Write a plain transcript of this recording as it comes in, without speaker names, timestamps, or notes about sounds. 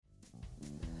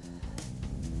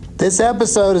This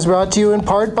episode is brought to you in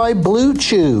part by Blue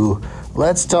Chew.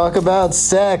 Let's talk about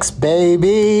sex,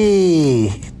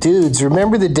 baby. Dudes,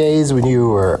 remember the days when you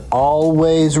were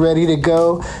always ready to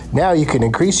go? Now you can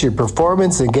increase your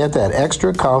performance and get that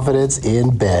extra confidence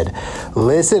in bed.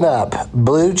 Listen up,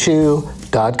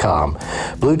 BlueChew.com.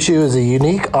 Blue Chew is a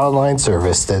unique online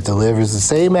service that delivers the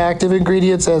same active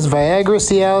ingredients as Viagra,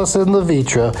 Cialis, and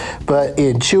Vayntrub, but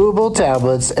in chewable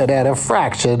tablets and at a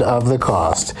fraction of the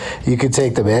cost. You can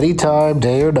take them anytime,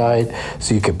 day or night,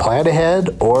 so you can plan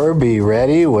ahead or be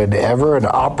ready whenever an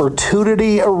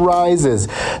opportunity arises.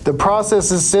 The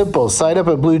process is simple. Sign up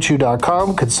at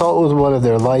BlueChew.com, consult with one of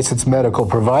their licensed medical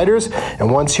providers, and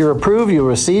once you're approved, you'll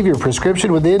receive your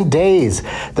prescription within days.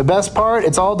 The best part,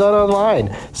 it's all done online,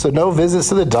 so no visits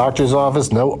to the doctor's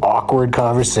office, no awkward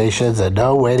conversations, and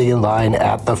no waiting in line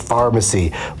at the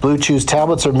pharmacy. Blue Chew's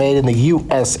tablets are made in the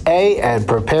USA and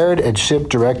prepared and shipped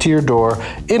direct to your door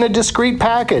in a discreet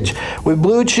package. With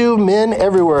Blue Chew, men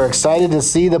everywhere are excited to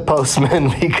see the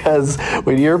postman because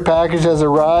when your package has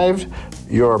arrived,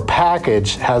 your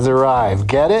package has arrived.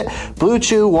 Get it? Blue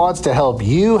Chew wants to help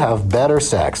you have better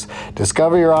sex.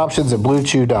 Discover your options at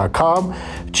BlueChew.com.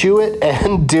 Chew it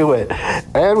and do it.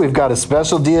 And we've got a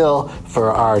special deal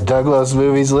for our Doug Loves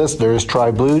Movies listeners.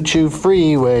 Try Blue Chew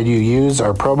free when you use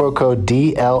our promo code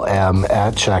DLM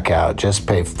at checkout. Just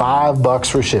pay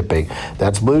 $5 for shipping.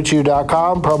 That's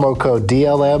BlueChew.com, promo code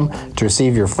DLM to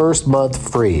receive your first month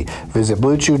free. Visit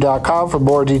BlueChew.com for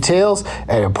more details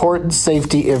and important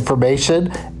safety information.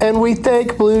 And we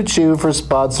thank Blue Chew for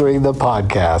sponsoring the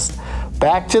podcast.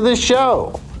 Back to the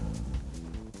show.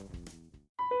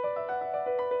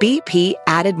 BP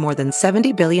added more than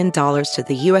 $70 billion to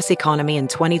the U.S. economy in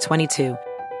 2022.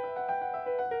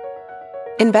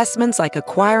 Investments like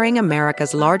acquiring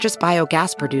America's largest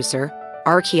biogas producer,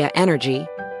 Archaea Energy,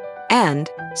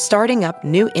 and starting up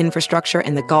new infrastructure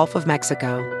in the Gulf of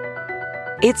Mexico.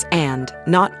 It's and,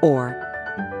 not or.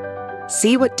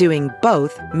 See what doing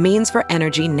both means for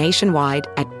energy nationwide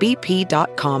at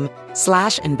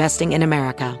bp.com/investing in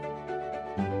America.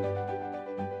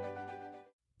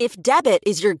 If debit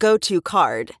is your go-to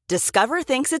card, Discover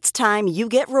thinks it's time you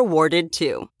get rewarded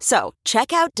too. So,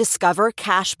 check out Discover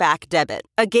Cashback Debit,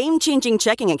 a game-changing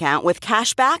checking account with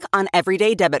cashback on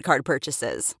everyday debit card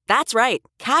purchases. That's right,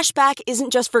 cashback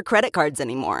isn't just for credit cards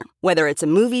anymore. Whether it's a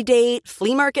movie date,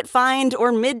 flea market find,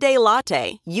 or midday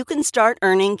latte, you can start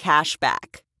earning cash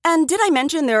back. And did I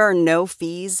mention there are no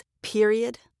fees,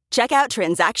 period? Check out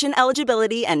transaction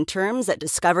eligibility and terms at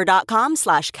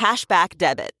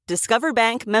discover.com/cashbackdebit. Discover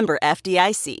Bank, member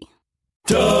FDIC.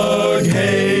 Doug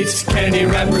hates candy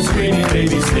wrappers, screaming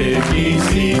baby sticky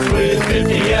seeds with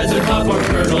 50 as and popcorn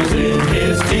kernels in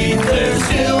his teeth. There's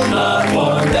still not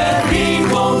one that he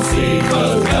won't see,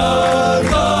 'cause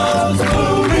Doug loves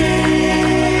movies.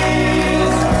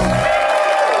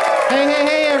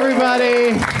 Hey,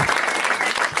 everybody.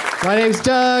 My name's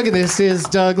Doug, and this is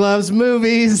Doug Loves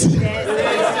Movies.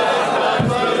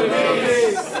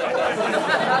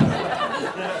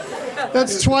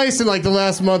 That's twice in like the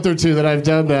last month or two that I've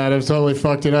done that. I've totally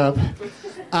fucked it up.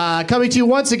 Coming to you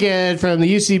once again from the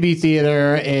UCB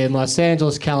Theater in Los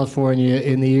Angeles, California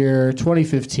in the year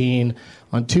 2015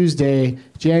 on Tuesday,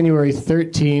 January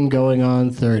 13, going on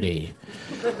 30.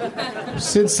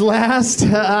 Since last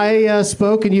I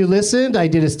spoke and you listened, I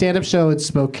did a stand-up show in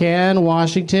Spokane,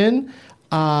 Washington,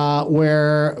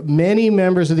 where many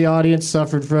members of the audience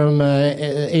suffered from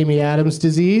Amy Adams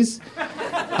disease,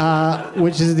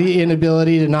 which is the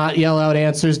inability to not yell out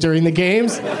answers during the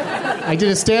games. I did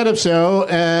a stand-up show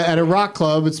at a rock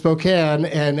club in Spokane,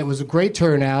 and it was a great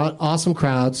turnout, awesome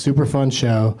crowd, super fun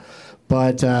show.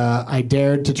 But I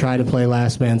dared to try to play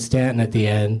Last Man Standing at the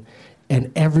end.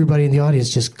 And everybody in the audience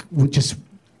just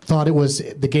thought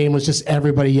the game was just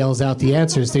everybody yells out the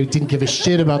answers. They didn't give a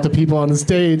shit about the people on the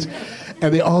stage.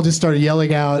 And they all just started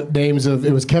yelling out names of,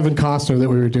 it was Kevin Costner that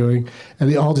we were doing. And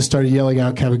they all just started yelling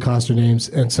out Kevin Costner names.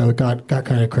 And so it got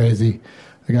kind of crazy.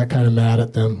 I got kind of mad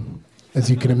at them, as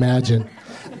you can imagine.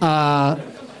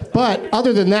 But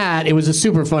other than that, it was a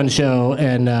super fun show,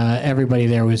 and everybody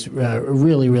there was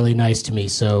really, really nice to me.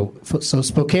 So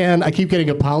Spokane, I keep getting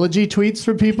apology tweets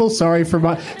from people. Sorry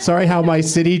how my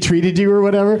city treated you or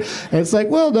whatever. And it's like,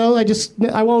 well, no,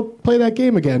 I won't play that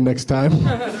game again next time.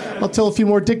 I'll tell a few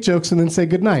more dick jokes and then say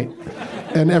goodnight,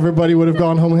 and everybody would have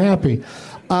gone home happy.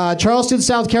 Charleston,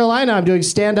 South Carolina, I'm doing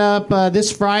stand-up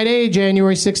this Friday,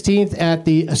 January 16th, at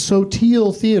the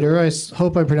S08E822 Theater. I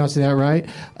hope I'm pronouncing that right,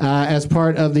 as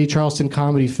part of the Charleston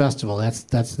Comedy Festival.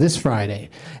 That's this Friday.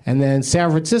 And then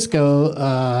San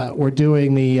Francisco, we're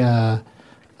doing the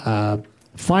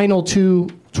final two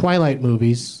Twilight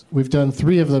movies. We've done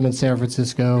 3 of them in San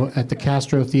Francisco at the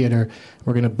Castro Theater.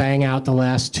 We're going to bang out the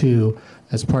last 2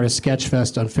 as part of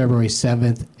Sketchfest on February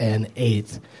 7th and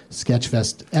 8th.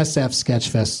 Sketchfest,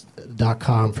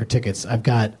 sfsketchfest.com for tickets. I've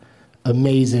got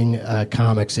amazing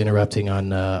comics interrupting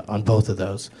on both of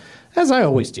those, as I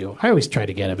always do. I always try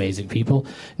to get amazing people.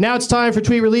 Now it's time for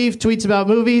Tweet Relief, tweets about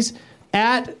movies.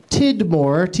 At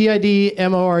Tidmore,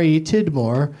 Tidmore,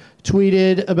 Tidmore,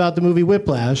 tweeted about the movie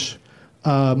Whiplash.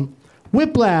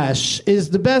 Whiplash is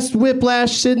the best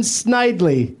Whiplash since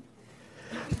Snidely.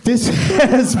 This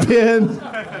has been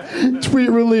Tweet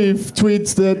Relief,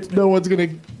 tweets that no one's going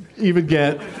to even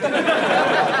get.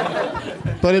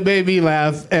 But it made me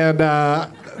laugh. And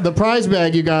the prize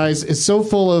bag, you guys, is so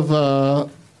full of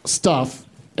stuff.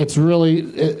 It's really,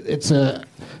 it's one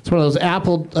of those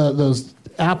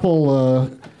Apple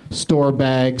store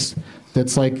bags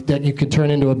that's like that you could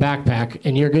turn into a backpack,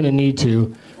 and you're going to need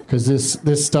to, because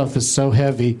this stuff is so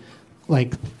heavy.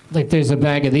 Like there's a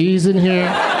bag of these in here.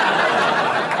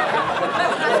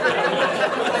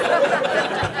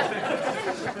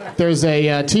 There's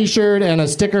a T-shirt and a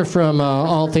sticker from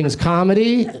All Things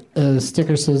Comedy. The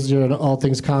sticker says you're an All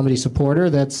Things Comedy supporter.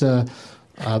 That's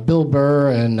Bill Burr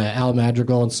and Al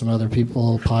Madrigal and some other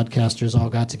people, podcasters,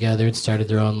 all got together and started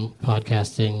their own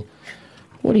podcasting.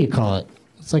 What do you call it?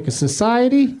 It's like a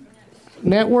society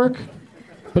network,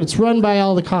 but it's run by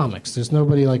all the comics. There's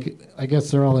nobody I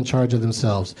guess they're all in charge of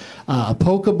themselves. A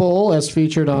Poke Bowl, as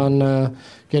featured on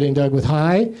Getting Dug with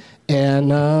High. And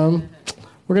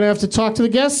we're going to have to talk to the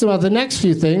guests about the next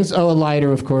few things. Oh, a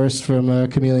lighter, of course, from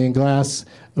Chameleon Glass.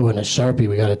 Oh, and a Sharpie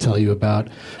we got to tell you about.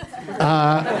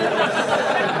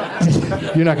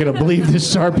 You're not going to believe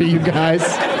this Sharpie, you guys.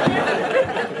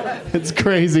 It's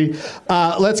crazy.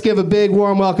 Let's give a big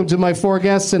warm welcome to my 4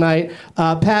 guests tonight.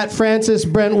 Pat Francis,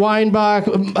 Brent Weinbach,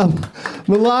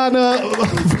 Milana,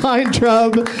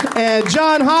 Vayntrub, and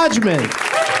John Hodgman.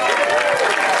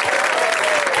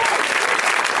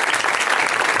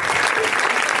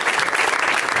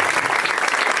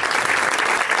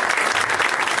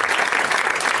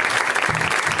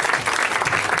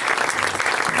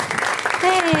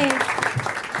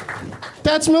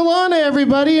 That's Milana,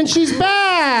 everybody, and she's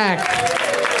back.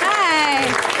 Hi.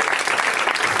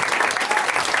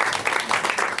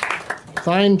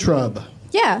 Vayntrub.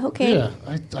 Yeah, okay. Yeah,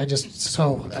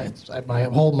 my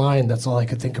whole mind, that's all I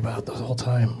could think about the whole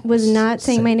time. Was not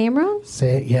saying my name wrong?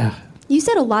 Say it, yeah. You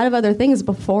said a lot of other things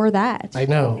before that. I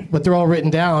know, but they're all written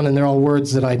down, and they're all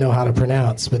words that I know how to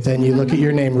pronounce. But then you look at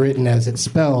your name written as it's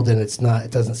spelled, and it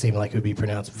doesn't seem like it would be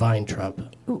pronounced Vayntrub.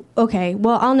 Okay,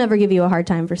 well, I'll never give you a hard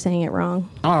time for saying it wrong.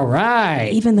 All right.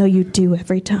 Even though you do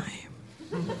every time.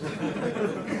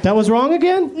 That was wrong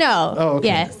again? No. Oh, okay.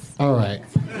 Yes. All right.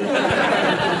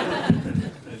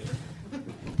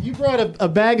 You brought a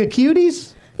bag of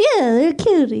cuties? Yeah, they're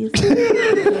cuties.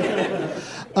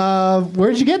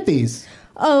 Where'd you get these?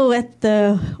 Oh, at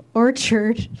the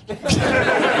orchard.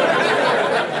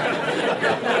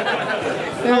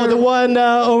 Oh, the one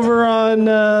over on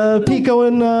Pico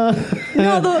and... No,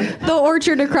 the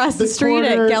orchard across the street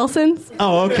corner. at Gelson's.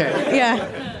 Oh, okay.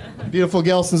 Yeah. Beautiful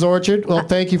Gelson's Orchard. Well,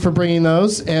 thank you for bringing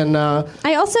those. And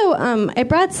I also I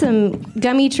brought some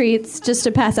gummy treats just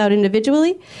to pass out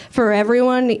individually for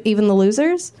everyone, even the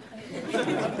losers.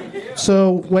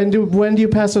 So when do you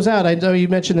pass those out? I know you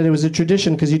mentioned that it was a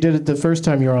tradition because you did it the first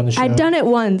time you were on the show. I've done it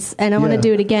once, and I want to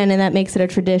do it again, and that makes it a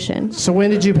tradition. So when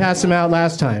did you pass them out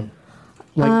last time?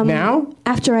 Like now?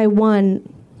 After I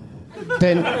won.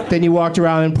 Then you walked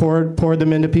around and poured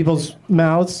them into people's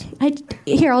mouths?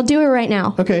 Here, I'll do it right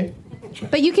now. Okay.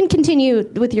 But you can continue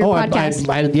with your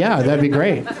podcast. Yeah, that'd be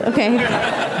great. Okay.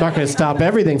 I'm not going to stop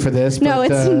everything for this. No,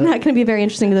 but, it's not going to be very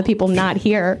interesting to the people not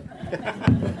here.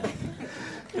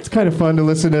 It's kind of fun to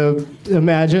listen to.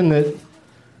 Imagine that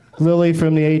Lily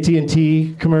from the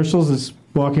AT&T commercials is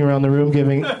walking around the room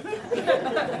giving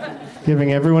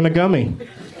everyone a gummy.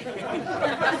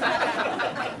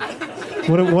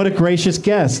 What a gracious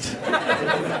guest.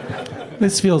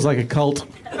 This feels like a cult.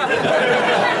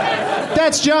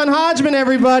 That's John Hodgman,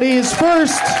 everybody. His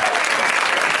first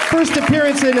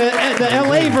appearance in the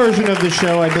LA version of the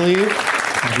show, I believe.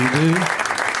 You do.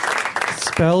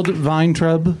 Spelled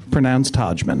Vayntrub, pronounced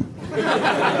Hodgman.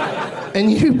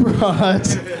 And you brought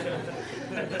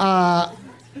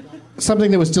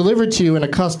something that was delivered to you in a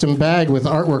custom bag with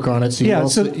artwork on it, so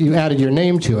you added your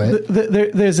name to it.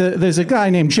 There's a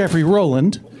guy named Jeffrey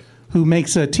Rowland who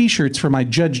makes T-shirts for my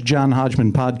Judge John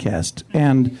Hodgman podcast,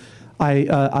 and I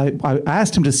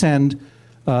asked him to send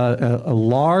a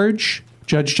large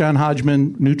Judge John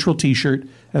Hodgman neutral T-shirt,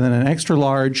 and then an extra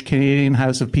large Canadian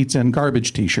House of Pizza and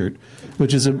Garbage T-shirt,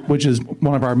 which is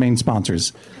one of our main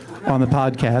sponsors on the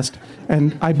podcast.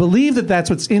 And I believe that that's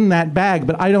what's in that bag,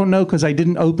 but I don't know because I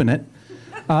didn't open it.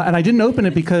 And I didn't open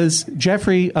it because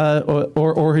Jeffrey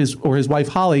or his wife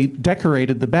Holly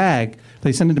decorated the bag.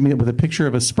 They sent it to me with a picture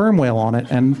of a sperm whale on it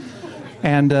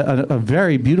and a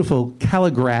very beautiful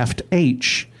calligraphed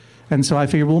H. And so I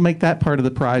figured we'll make that part of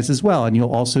the prize as well. And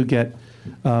you'll also get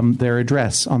their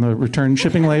address on the return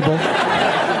shipping label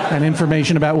and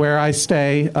information about where I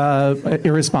stay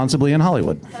irresponsibly in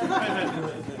Hollywood.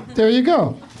 There you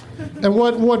go. And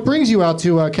what brings you out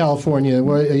to California?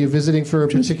 Are you visiting for a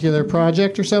particular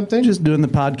project or something? Just doing the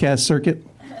podcast circuit.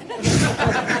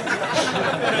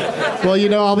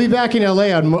 Well, I'll be back in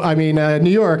LA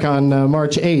New York on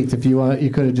March 8th. If you want,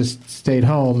 you could have just stayed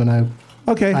home, and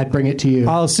I'd bring it to you.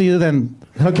 I'll see you then.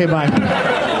 Okay, bye.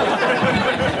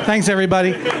 Thanks,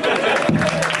 everybody.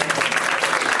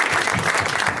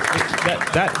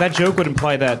 That joke would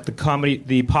imply that the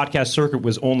podcast circuit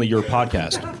was only your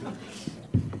podcast.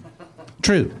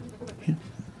 True.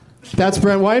 That's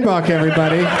Brent Weinbach,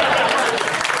 everybody.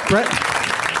 Brent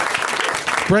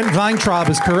Vayntrub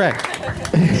is correct.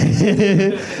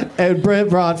 And Brent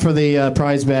brought for the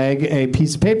prize bag a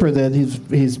piece of paper that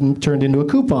he's turned into a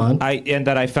coupon. And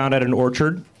that I found at an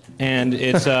orchard, and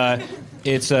it's a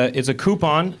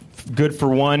coupon good for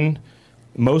one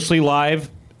mostly live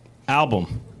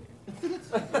album.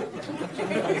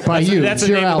 By you. That's the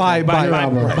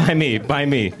name by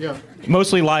me. Yeah.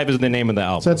 Mostly Live is the name of the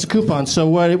album. So that's a coupon. So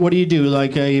what do you do?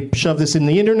 Like shove this in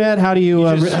the internet? How do you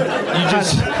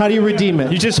how do you redeem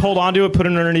it? You just hold on to it, put it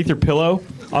underneath your pillow.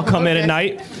 I'll come in at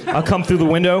night. I'll come through the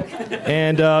window,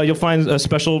 and you'll find a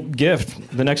special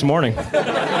gift the next morning.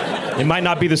 It might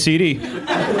not be the CD.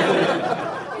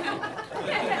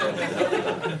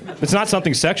 It's not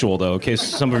something sexual, though, in case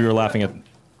some of you are laughing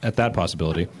at that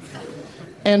possibility.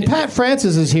 And Pat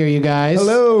Francis is here, you guys.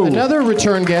 Hello. Another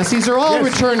return guest. These are all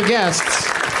return guests.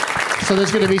 So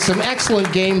there's going to be some excellent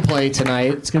gameplay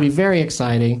tonight. It's going to be very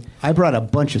exciting. I brought a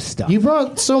bunch of stuff. You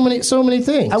brought so many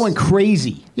things. I went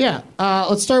crazy. Yeah.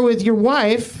 Let's start with your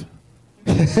wife.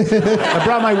 I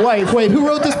brought my wife. Wait, who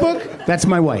wrote this book? That's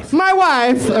my wife. My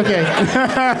wife. Okay.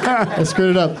 I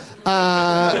screwed it up.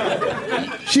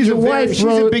 She's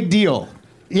a big deal.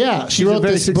 Yeah, she wrote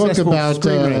this book about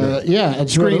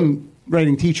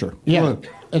screenwriting teacher. Yeah,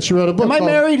 and she wrote a book. Am I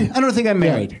married? I don't think I'm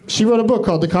married. Yeah. She wrote a book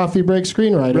called The Coffee Break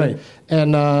Screenwriter, right?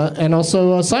 And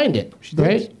also signed it. She did.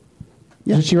 Right?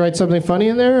 Yeah. Did she write something funny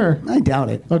in there? Or? I doubt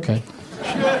it. Okay.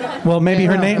 Well, maybe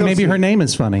her name. Maybe her name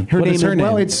is funny. What is her name?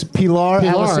 Well, it's Pilar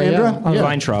Alessandra. Yeah.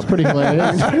 Vayntrub. It's pretty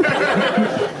hilarious.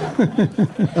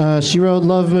 She wrote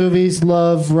Love Movies,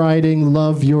 Love Writing,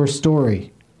 Love Your Story.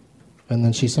 And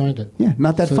then she signed it. Yeah,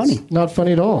 not that funny. It's not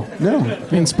funny at all. No.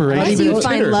 Inspiration. Why do you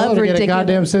find love ridiculous? Get a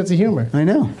goddamn sense of humor. I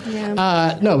know.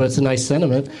 Yeah. No, but it's a nice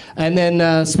sentiment. And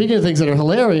then speaking of things that are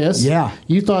hilarious,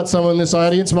 you thought someone in this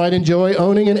audience might enjoy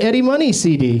owning an Eddie Money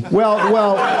CD.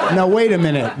 Well, now wait a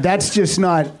minute. That's just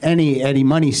not any Eddie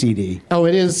Money CD. Oh,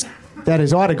 it is? That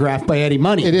is autographed by Eddie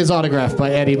Money. It is autographed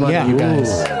by Eddie Money, you guys.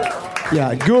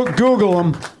 Yeah, Google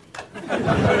him.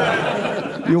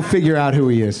 You'll figure out who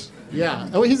he is. Yeah.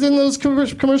 Oh, he's in those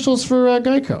commercials for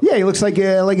Geico. Yeah, he looks like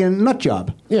a nut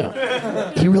job.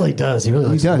 Yeah. He really does. He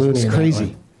really does. It's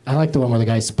crazy. I like the one where the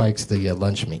guy spikes the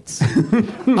lunch meats. I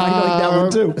like that one,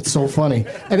 too. It's so funny.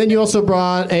 And then you also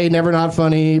brought a Never Not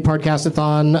Funny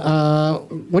podcast-a-thon.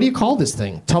 What do you call this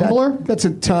thing? Tumbler? That's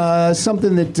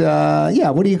something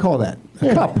that, what do you call that?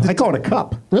 A cup. I call it a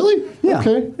cup. Really? Yeah.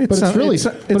 Okay. But it's really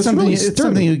sturdy. It's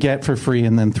something you get for free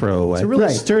and then throw away. It's a really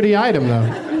sturdy item, though.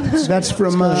 That's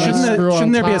from...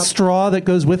 shouldn't there be a straw that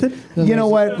goes with it? You know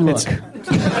what? Look.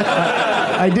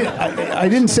 I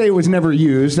didn't say it was never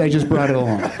used. I just brought it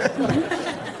along.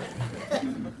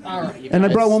 All right, and I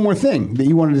brought one more thing that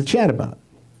you wanted to chat about.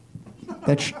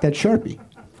 That Sharpie.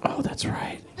 Oh, that's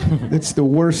right. It's the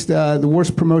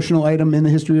worst promotional item in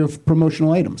the history of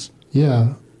promotional items.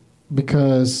 Yeah,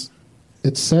 because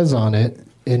it says on it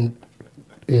in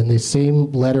the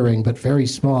same lettering but very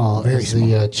small as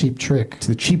the Cheap Trick. It's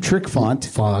the Cheap Trick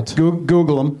font.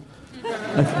 Google them.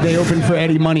 They opened for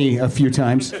Eddie Money a few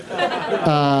times.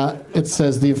 It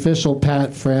says the official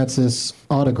Pat Francis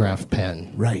autograph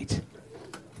pen. Right.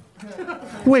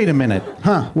 Wait a minute.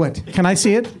 Huh? What? Can I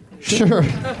see it? Sure.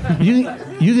 You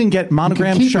can get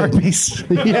monogrammed Sharpies.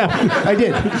 Yeah, I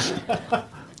did.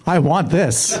 I want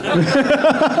this. I mean,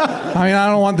 I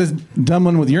don't want this dumb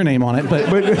one with your name on it, but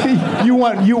you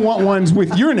want ones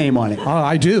with your name on it. Oh,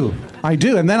 I do. I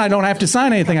do, and then I don't have to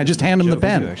sign anything. I just hand them the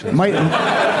pen.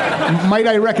 Might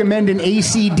I recommend an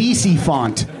AC/DC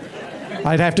font?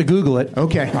 I'd have to Google it.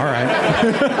 Okay. All right.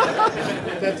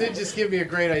 That did just give me a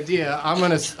great idea. I'm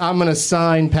gonna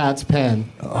sign Pat's pen.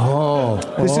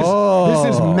 This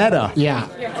is meta. Yeah.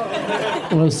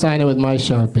 I'm gonna sign it with my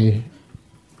Sharpie.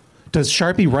 Does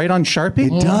Sharpie write on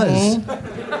Sharpie? It does.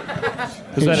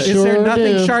 Is there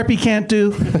nothing Sharpie can't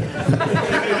do?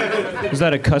 Is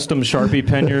that a custom Sharpie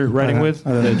pen you're writing with?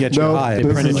 Get your eye.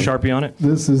 They printed Sharpie on it?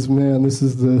 This is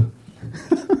the...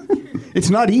 It's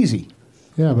not easy.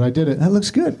 Yeah, but I did it. That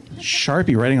looks good.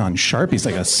 Sharpie writing on Sharpie's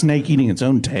like a snake eating its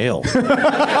own tail.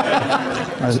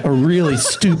 A really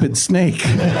stupid snake.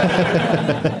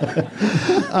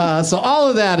 So all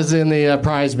of that is in the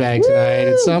prize bag tonight,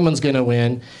 and someone's going to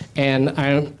win. And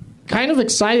I'm kind of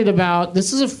excited about...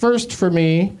 This is a first for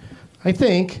me, I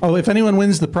think. Oh, if anyone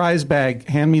wins the prize bag,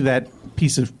 hand me that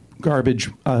piece of garbage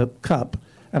cup,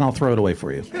 and I'll throw it away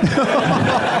for you.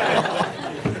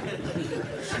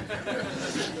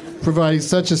 Providing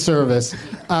such a service.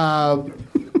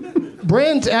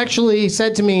 Brent actually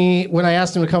said to me when I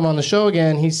asked him to come on the show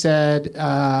again, he said,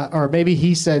 or maybe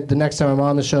he said the next time I'm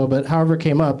on the show, but however it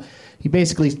came up, he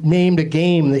basically named a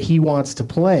game that he wants to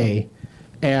play.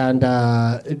 And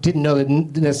didn't know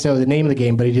necessarily the name of the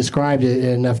game, but he described it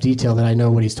in enough detail that I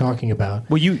know what he's talking about.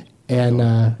 Well, you...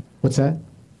 And what's that?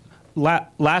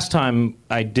 Last time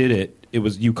I did it,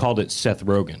 you called it Seth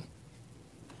Rogen.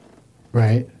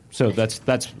 Right. So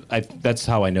that's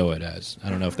how I know it as. I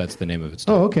don't know if that's the name of it.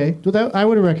 Still. Oh, okay. Well, I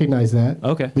would have recognized that.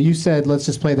 Okay. But you said let's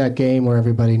just play that game where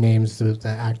everybody names the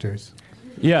actors.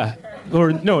 Yeah.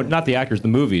 Or no, not the actors, the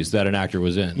movies that an actor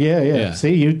was in. Yeah.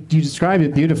 See, you described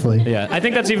it beautifully. Yeah, I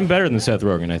think that's even better than Seth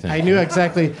Rogen, I think. I knew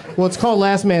exactly. Well, it's called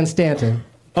Last Man Standing.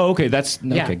 Oh, okay.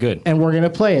 Okay, good. And we're going to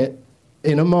play it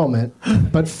in a moment.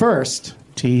 But first...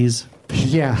 Tease.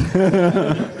 Yeah.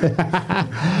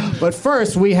 But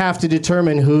first, we have to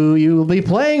determine who you will be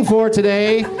playing for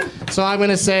today. So I'm going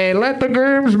to say, let the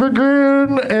games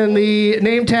begin, and the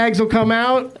name tags will come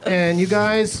out, and you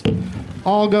guys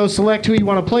all go select who you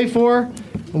want to play for.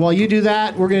 And while you do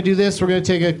that, we're going to do this. We're going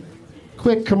to take a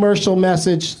quick commercial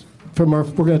message from we're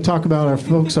going to talk about our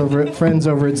friends over at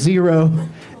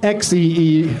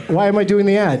S08E822. Why am I doing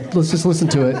the ad? Let's just listen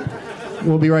to it.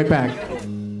 We'll be right back.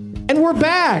 And we're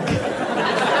back.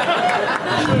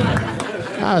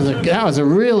 That was a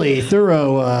really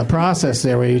thorough process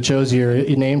there where you chose your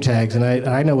name tags, and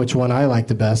I know which one I like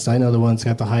the best. I know the one's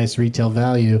got the highest retail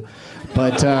value.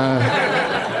 But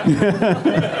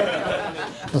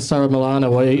let's start with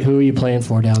Milana. Who are you playing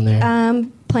for down there?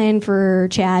 I'm playing for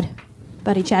Chad,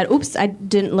 buddy Chad. Oops, I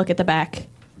didn't look at the back.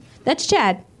 That's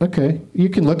Chad. Okay, you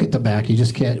can look at the back. You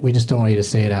just can't. We just don't want you to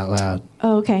say it out loud.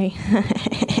 Oh, okay.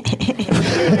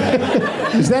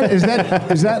 Is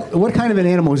that what kind of an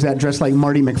animal is that dressed like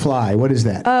Marty McFly? What is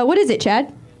that? What is it,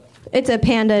 Chad? It's a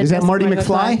panda. Is that Marty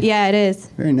McFly? Yeah, it is.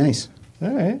 Very nice. All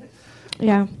right.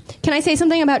 Yeah. Can I say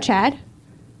something about Chad?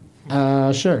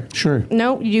 Sure.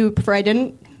 No, you prefer I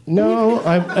didn't? No,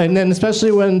 and then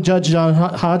especially when Judge John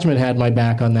Hodgman had my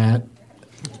back on that.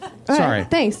 Sorry.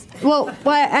 Thanks. Well,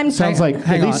 I'm Sounds like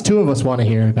at least two of us want to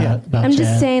hear about I'm Chad.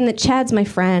 just saying that Chad's my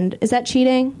friend. Is that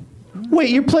cheating? Wait,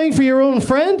 you're playing for your own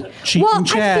friend? Well,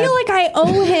 Chad. I feel like I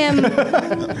owe him.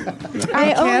 You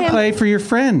can't play for your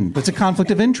friend. That's a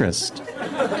conflict of interest.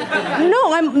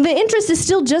 No, the interest is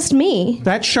still just me.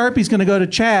 That Sharpie's going to go to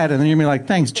Chad, and then you're going to be like,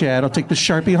 thanks, Chad. I'll take the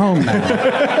Sharpie home now.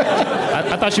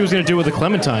 I thought she was going to do it with the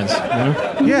Clementines.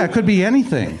 You know? Yeah, it could be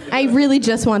anything. I really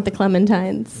just want the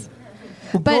Clementines.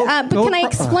 But can I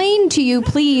explain to you,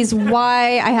 please,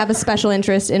 why I have a special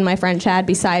interest in my friend Chad,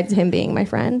 besides him being my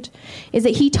friend? Is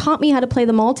that he taught me how to play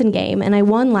the Malton game, and I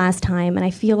won last time, and I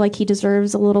feel like he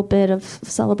deserves a little bit of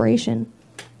celebration.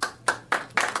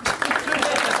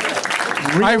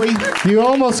 Really? You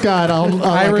almost got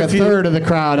a third of the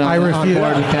crowd on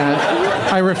board with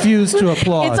that. I refuse to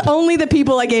applaud. It's only the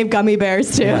people I gave gummy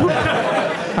bears to.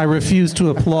 I refuse to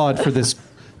applaud for this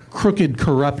crooked,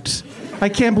 corrupt... I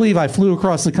can't believe I flew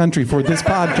across the country for this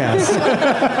podcast.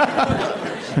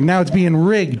 And now it's being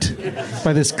rigged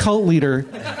by this cult leader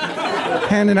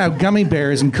handing out gummy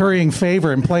bears and currying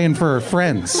favor and playing for her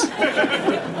friends.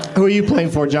 Who are you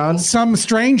playing for, John? Some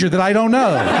stranger that I don't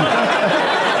know.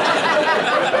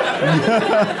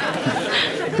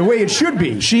 The way it should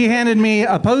be. She handed me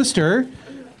a poster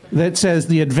that says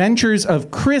The Adventures of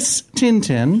Chris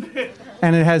Tintin.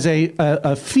 And it has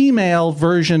a female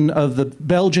version of the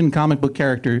Belgian comic book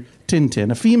character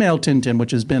Tintin, a female Tintin, which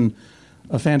has been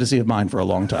a fantasy of mine for a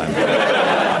long time.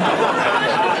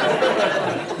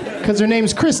 Because her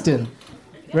name's Kristen.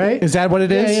 right? Is that what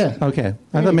it is? Yeah. Okay.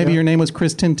 I thought maybe your name was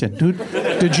Chris Tintin.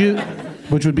 Did you,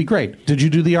 which would be great. Did you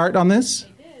do the art on this?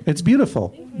 It's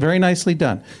beautiful. Very nicely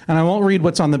done. And I won't read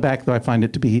what's on the back, though I find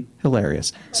it to be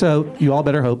hilarious. So you all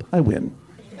better hope I win.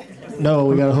 No,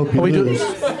 we gotta hope you lose.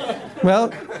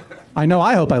 Well, I know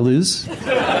I hope I lose.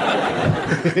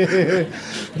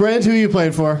 Brent, who are you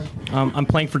playing for? I'm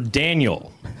playing for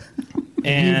Daniel.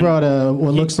 And you brought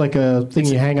what looks like a thing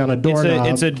you hang on a doorknob.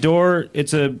 It's a door.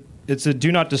 It's a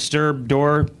do not disturb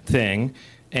door thing,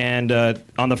 and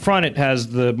on the front it has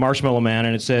the Marshmallow Man,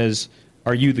 and it says,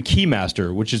 "Are you the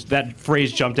keymaster?" Which is, that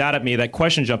phrase jumped out at me. That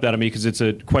question jumped out at me because it's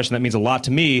a question that means a lot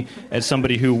to me as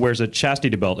somebody who wears a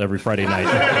chastity belt every Friday night.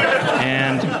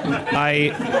 And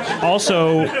I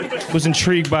also was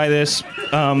intrigued by this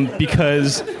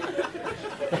because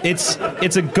it's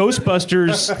a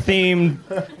Ghostbusters themed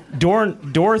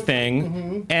door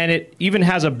thing, and it even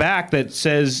has a back that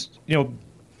says,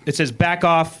 it says "back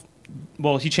off."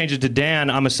 Well, he changed it to "Dan,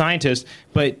 I'm a scientist,"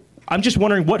 but I'm just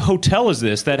wondering, what hotel is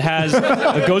this that has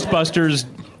a Ghostbusters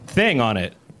thing on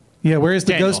it? Yeah, where is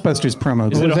the Daniel. Ghostbusters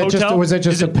promo? Is it a hotel? Was that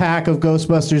just a pack of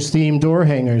Ghostbusters themed door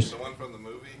hangers? The one from the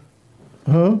movie?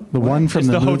 Huh? The one from It's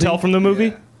the the movie? hotel from the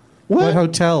movie? What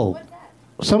hotel?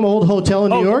 Some old hotel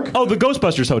in New York? Oh, the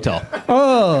Ghostbusters hotel.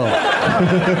 Oh.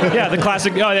 Yeah, the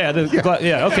classic. Oh, yeah.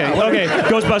 Okay.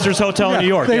 Ghostbusters hotel in New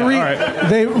York. They, All right.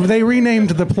 they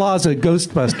renamed the plaza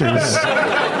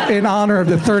Ghostbusters in honor of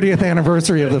the 30th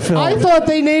anniversary of the film. I thought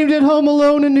they named it Home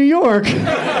Alone in New York.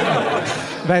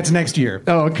 That's next year.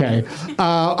 Oh, okay.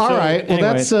 All right. Well, Anyway,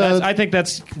 that's I think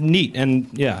that's neat, and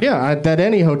yeah. Yeah, that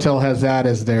any hotel has that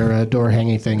as their door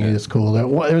hanging thing is cool.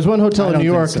 There's one hotel in New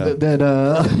York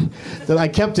that I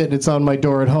kept it. It's on my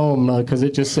door at home because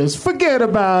it just says "forget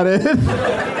about it."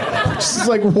 Just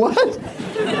like, what?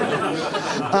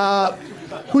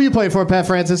 Who you playing for, Pat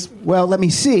Francis? Well, let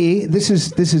me see. This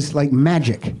is like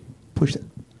magic. Push it.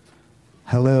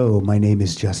 Hello, my name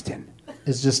is Justin.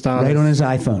 It's just on Right on his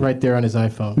iPhone. Right there on his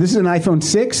iPhone. This is an iPhone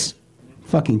 6.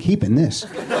 Fucking keeping this.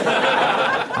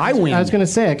 I win. I was going to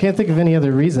say, I can't think of any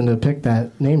other reason to pick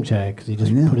that name tag because he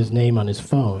just put his name on his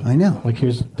phone. I know. Like,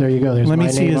 there you go. There's Let me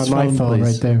my see name his on my phone, phone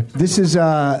please. right there.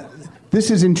 This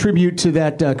is in tribute to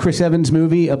that Chris Evans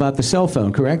movie about the cell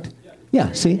phone, correct?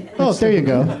 Yeah, see? Oh, there you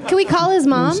go. Can we call his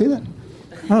mom? See that?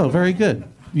 Oh, very good.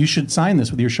 You should sign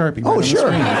this with your Sharpie. right Oh, on the sure.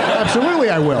 screen. Absolutely,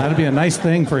 I will. That'd be a nice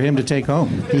thing for him to take home.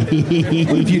 What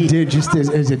if you did, just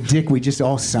as a dick, we just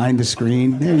all signed the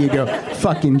screen? There you go.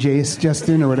 Fucking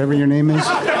Justin, or whatever your name is.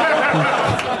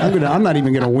 I'm not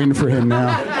even going to win for him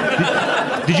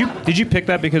now. Did you pick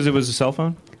that because it was a cell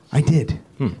phone? I did.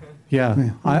 Yeah.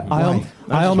 Why?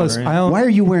 I almost. Why are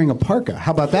you wearing a parka?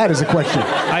 How about that as a question?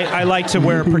 I like to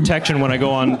wear protection when I go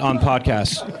on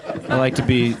podcasts. I like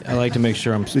to make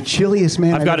sure I'm. The chilliest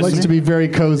man I've got It likes to be very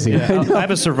cozy. Yeah, I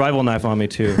have a survival knife on me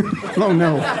too. Oh,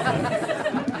 no.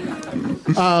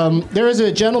 There is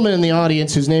a gentleman in the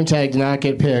audience whose name tag did not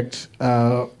get picked,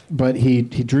 but he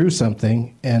drew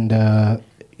something, and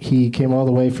he came all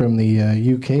the way from the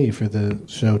UK for the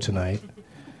show tonight.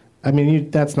 I mean,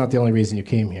 that's not the only reason you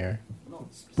came here.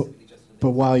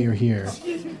 But while you're here,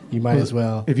 you might as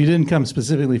well. If you didn't come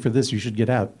specifically for this, you should get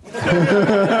out.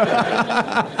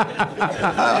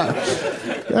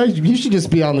 You should just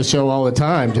be on the show all the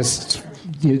time, just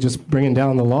bringing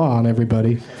down the law on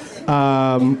everybody.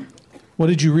 What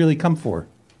did you really come for?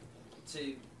 To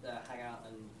hang out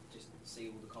and just see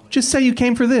all the comments. Just say you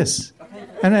came for this,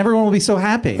 and everyone will be so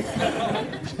happy.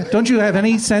 Don't you have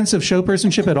any sense of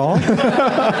showpersonship at all?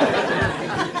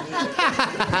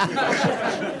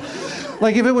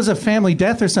 Like if it was a family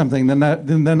death or something, then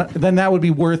that would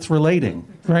be worth relating,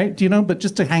 right? Do you know? But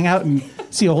just to hang out and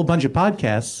see a whole bunch of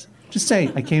podcasts, just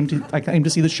say I came to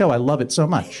see the show. I love it so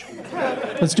much.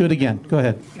 Let's do it again. Go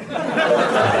ahead.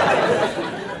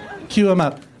 Cue him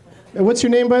up. What's your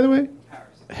name, by the way?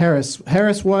 Harris.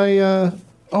 Harris. Why?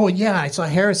 Oh yeah, I saw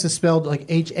Harris is spelled like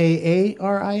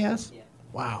Haaris. Yeah.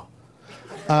 Wow.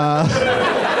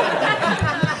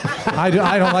 I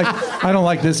don't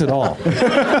like this at all.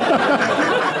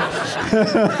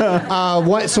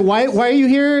 So why are you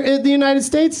here in the United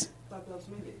States?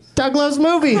 Doug loves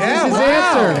movies. Yeah, is his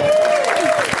wow.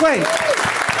 answer. Wait,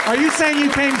 are you saying you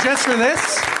came just for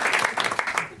this?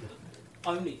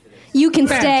 Only for this. You can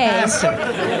Fantastic.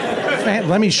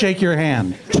 Let me shake your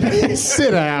hand.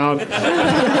 Sit down.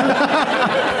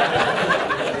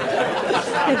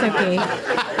 It's okay.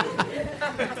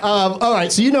 All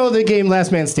right, so you know the game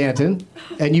Last Man Stanton,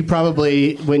 and you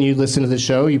probably, when you listen to the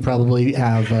show, you probably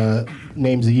have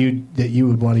names that you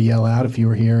would want to yell out if you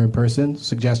were here in person.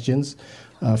 Suggestions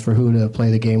for who to play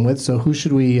the game with. So who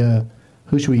should we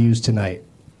use tonight?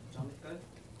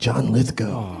 John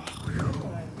Lithgow.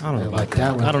 I don't know about like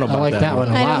that one. I don't know about I like that one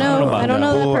a I lot. don't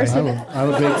know that person. I'm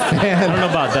a big fan. I don't know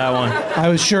about that one. I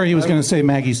was sure he was going to say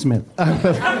Maggie Smith.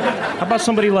 How about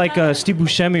somebody like Steve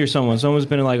Buscemi or someone? Someone's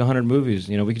been in like 100 movies.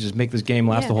 You know, we could just make this game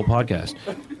last the whole podcast.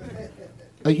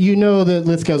 You know that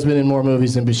Lithgow's been in more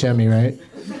movies than Buscemi, right?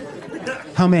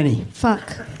 How many?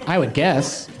 Fuck. I would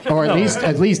guess, or at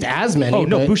least as many. Oh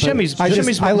no, but- Buscemi's. but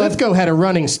Buscemi's Lithgow had a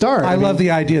running start. I love the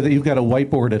idea that you've got a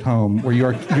whiteboard at home where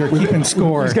you're keeping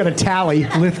score. He's got a tally.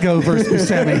 Lithgow versus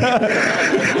Buscemi.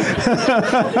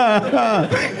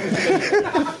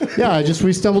 Yeah,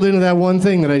 we stumbled into that one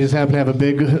thing that I just happen to have a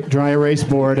big dry erase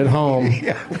board at home.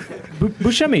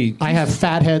 Buscemi. I have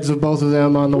fat heads of both of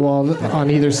them on the wall on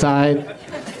either side.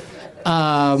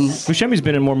 Buscemi's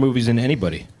been in more movies than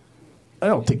anybody. I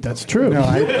don't think that's true. No,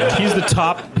 He's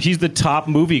the top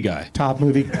movie guy. top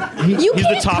movie. You He's the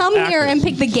can't top come here actor. and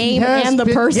pick the game Yes, and the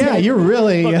but- person. Yeah, you're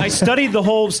really. Look, I studied the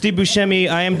whole Steve Buscemi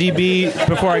IMDb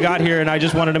before I got here, and I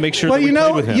just wanted to make sure Well, that we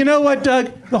played with him. you know what, Doug?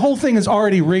 The whole thing is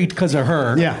already rigged because of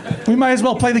her. Yeah. We might as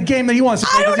well play the game that he wants to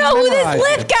play. I don't 'cause know he who this memorized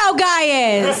it. Lithgow guy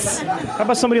is. How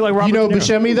about somebody like Robert You know De Niro?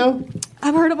 Buscemi though?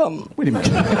 I've heard of him. Wait a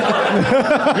minute.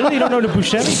 Really, you don't know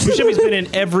Buscemi? Buscemi's been in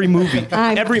every movie.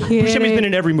 I'm kidding. Buscemi's been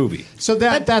in every movie. So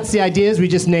that's the idea. Is we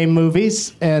just name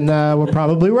movies, and we're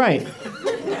probably right.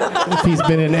 If he's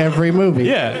been in every movie.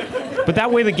 Yeah, but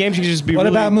that way the games can just be What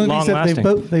really about movies that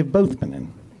long-lasting. they've both been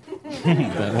in?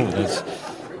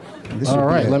 All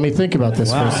right, let me think about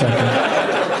this for a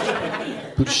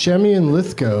second. Buscemi and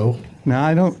Lithgow. No,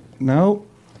 I don't. No.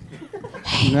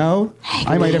 No.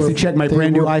 I might have to check my They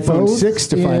brand new were iPhone both 6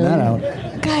 to find that in-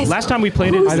 out. Guys, Last time we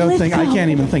played it, who's I don't think. I Lithgow?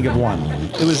 can't even think of one.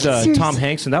 it was Seriously. Tom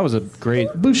Hanks, and that was a great.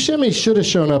 Buscemi should have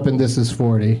shown up in This Is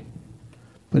 40,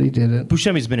 but he didn't.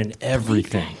 Buscemi's been in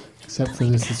everything. Except for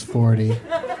This Is 40.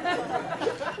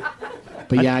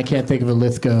 But yeah, I can't think of a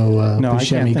Lithgow No, I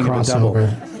can't Buscemi think of a double.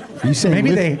 crossover. You saying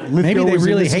Maybe they was in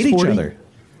really This Is hate each 40? other.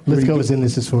 Lithgow was in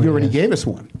This Is 40. You already yes. gave us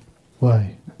one.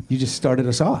 Why? You just started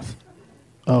us off.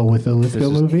 Oh, with a Lithgow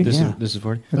movie? This Yeah. is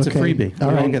 40. It's Okay. a freebie. All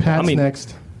You don't right, get that. Pat's I mean-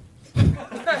 next.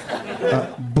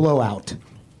 Blowout.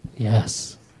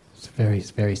 Yes. It's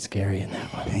very scary in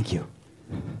that one. Thank you.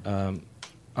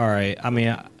 All right. I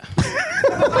mean,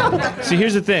 see,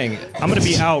 here's the thing. I'm going to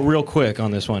be out real quick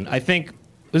on this one. I think,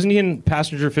 isn't he in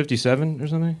Passenger 57 or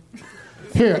something?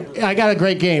 Here, I got a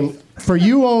great game. For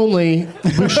you only,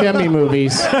 Buscemi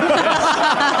movies.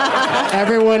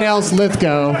 Everyone else,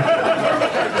 Lithgow.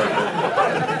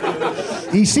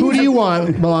 Who do you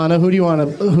want, Milana? Who do you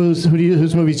want? Whose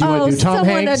movies do you want to do? Tom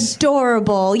someone Hanks.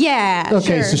 adorable. Yeah.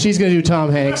 Okay, sure. so she's gonna do Tom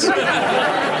Hanks.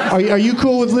 Are you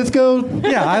cool with Lithgow?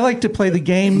 Yeah, I like to play the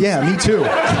game. Yeah, me too.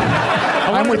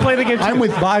 I want to play the game too. I'm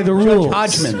with By the rules.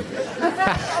 Hodgman.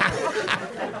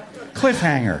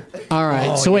 Cliffhanger. All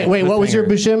right. So wait. What was your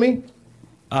Buscemi?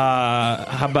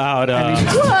 How about...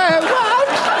 What?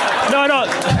 no.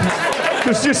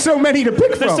 There's just so many to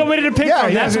pick from. There's so many to pick Yeah,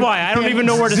 from. yeah, That's why. I don't even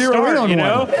know where to zero in start, on you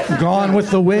know? one. Gone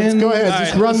with the Wind. Go ahead.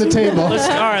 Just run the table. Let's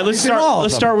did all of let's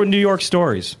them. start with New York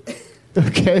Stories.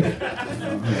 Okay.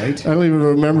 I don't even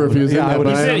remember if he was Yeah, I in would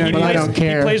that, have but, said I, but I don't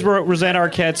care. He plays Rosanna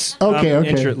Arquette's Okay.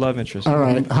 love interest. All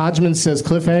right. Hodgman says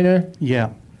cliffhanger.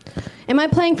 Yeah. Am I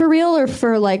playing for real or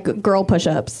for like girl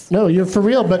push-ups? No, you're for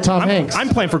real, but Tom Hanks. I'm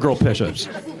playing for girl push-ups.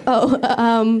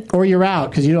 Or you're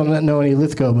out because you don't know any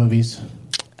Lithgow movies.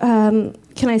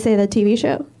 Can I say the TV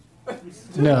show?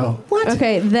 No. What?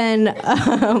 Okay, then.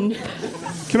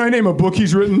 Can I name a book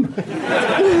he's written?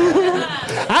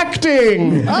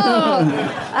 Acting.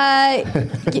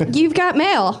 You've got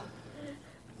mail,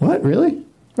 What? Really?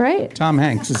 right? Tom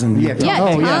Hanks is in. Yeah, Yeah,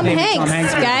 Oh, yeah. Tom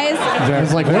Hanks, guys. I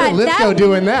was like, Ver- what God, is Lithgow that-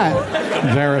 doing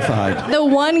that? verified. The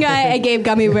one guy I gave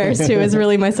gummy bears to is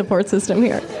really my support system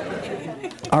here.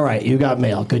 All right, you got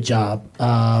mail. Good job.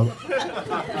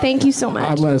 Thank you so much.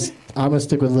 I'm gonna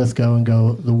stick with Lithgow and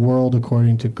go The World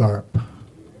According to Garp.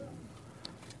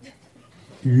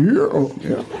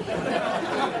 Yeah.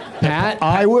 Pat?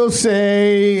 I will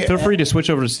say. Feel free to switch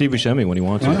over to Steve Buscemi when you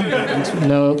want to.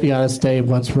 No, you gotta stay.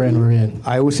 Once we're in, we're in.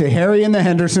 I will say Harry and the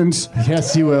Hendersons.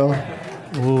 Yes, you will.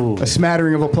 A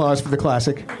smattering of applause for the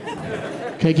classic.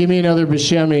 Okay, give me another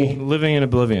Buscemi. Living in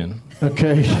Oblivion.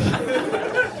 Okay.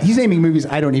 He's naming movies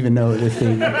I don't even know if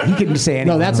they. He couldn't say anything.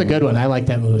 No, that's a good one. I like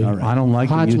that movie. I don't like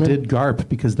that Hodgman. you did Garp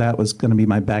because that was going to be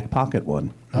my back pocket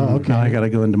one. Oh, okay. Now I got to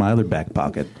go into my other back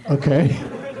pocket. Okay.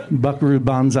 Buckaroo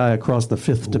Banzai Across the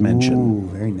Fifth Dimension. Ooh,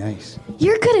 very nice.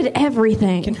 You're good at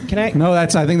everything. Can I? No, I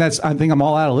think I'm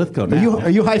all out of Lithgow now. Are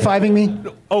you high fiving me?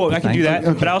 Oh, I can do that.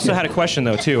 Okay. But I also had a question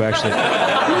though too, actually.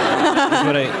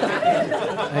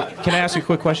 Can I ask you a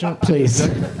quick question? Please.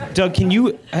 Doug, can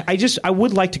you... I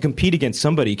would like to compete against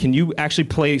somebody. Can you actually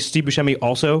play Steve Buscemi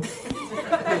also?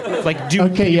 Like, do...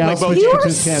 Okay, yeah. Like both You are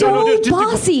games? so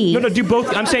bossy. No, do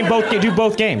both... I'm saying do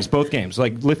both games. Both games.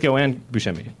 Like Lithgow and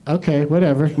Buscemi. Okay,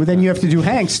 whatever. Well, then you have to do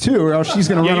Hanks, too, or else she's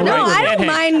going to run you're away No, with I it. don't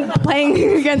mind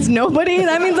playing against nobody.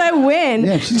 That means I win.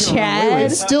 Yeah, she's gonna run away with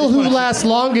Chad. it. Still who lasts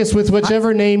longest with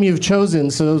whichever name you've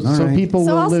chosen, so right. people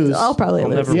So will lose. I'll probably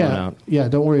lose. never win yeah, out. yeah,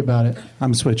 don't worry about it.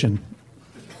 I'm switching.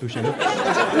 Buscemi?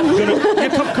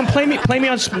 Come play me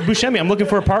on Buscemi. I'm looking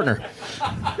for a partner.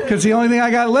 Because the only thing I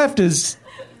got left is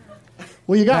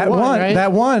Well, you got that one. right?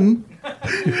 That one.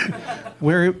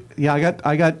 Where I got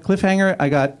Cliffhanger. I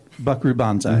got Buckaroo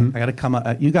Banzai. I got to come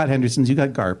up. You got Henderson's. You got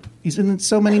Garp. He's been in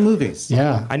so many movies.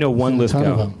 Yeah. I know one There's a ton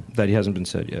of Lithgow them. that he hasn't been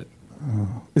said yet.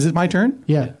 Is it my turn?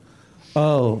 Yeah.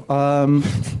 Oh.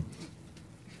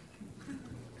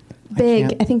 Big.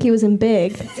 can't- I think he was in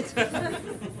Big.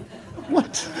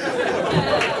 What?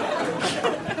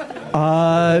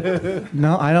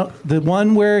 No, I don't. The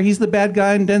one where he's the bad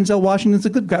guy and Denzel Washington's a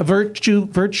good guy. Virtue,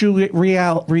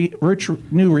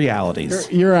 new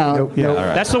realities. You're out. Yeah, all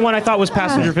right. That's the one I thought was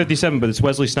Passenger 57, but it's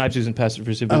Wesley Snipes who's in Passenger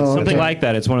 57. Oh, Something okay. like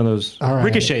that. It's one of those. All right.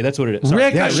 Ricochet, that's what it is. Sorry.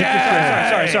 Ricochet!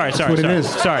 Sorry. what it is.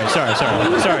 Sorry. That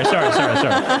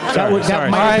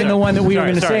might have been the one that we were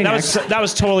going to say next. That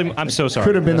was totally. I'm so sorry.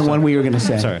 Could have been the one we were going to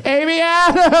say. Sorry. Amy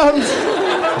Adams!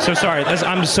 So sorry.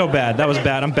 I'm so bad. That was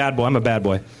bad. I'm bad boy. I'm a bad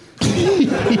boy.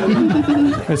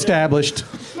 Established.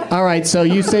 All right, so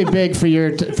you say Big for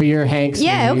your Hanks.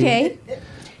 Yeah, movie. okay.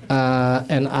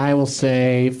 And I will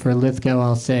say for Lithgow,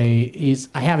 I'll say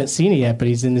I haven't seen it yet, but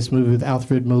he's in this movie with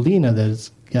Alfred Molina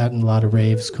that's gotten a lot of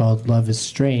raves called Love is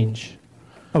Strange.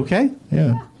 Okay.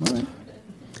 Yeah.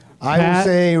 I will Pat?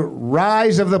 say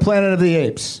Rise of the Planet of the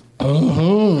Apes.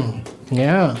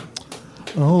 Yeah.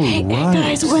 Oh, Hey, right.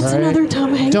 guys, what's Right. another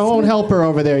Tom Hanks? Don't help her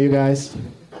over there, you guys.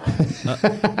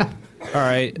 All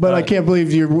right. But I can't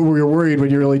believe you're worried when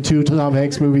you're only 2 Tom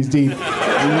Hanks movies deep.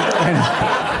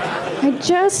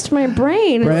 My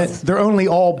brain. Brent, They're only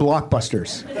all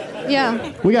blockbusters.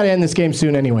 Yeah. we got to end this game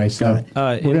soon anyway, so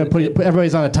we're going to put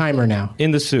everybody's on a timer now.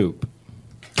 In the soup.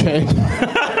 Okay.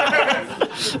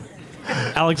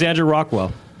 Alexandra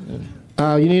Rockwell.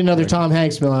 You need another Tom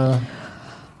Hanks, Milana.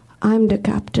 I'm the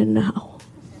captain now.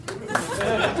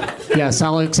 Yes,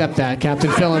 I'll accept that.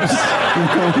 Captain Phillips.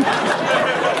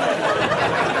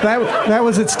 That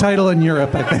was its title in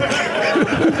Europe, I think.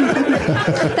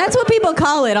 That's what people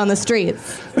call it on the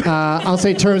streets. I'll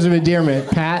say terms of endearment.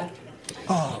 Pat,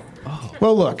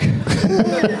 Well, look.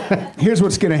 Here's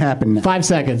what's going to happen now. 5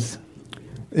 seconds.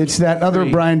 It's that other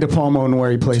Brian De Palma one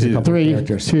where he plays a couple of 3,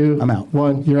 characters. 2, I'm out.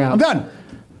 1. You're out. I'm done.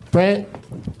 Brent,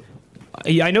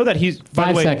 Yeah, I know that he's. by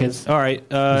 5 the way- seconds. All right.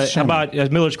 How about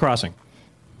Miller's Crossing?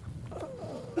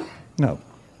 No.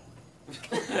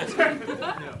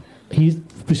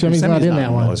 Buscemi's not in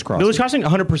that one. Miller's Crossing. Miller's Crossing,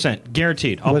 100%,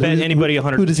 guaranteed. I'll What bet is- anybody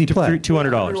 100. who does he play?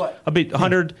 $200. I'll bet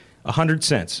 100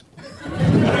 cents.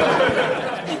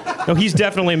 No, he's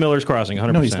definitely Miller's Crossing,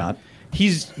 100%. No, he's not.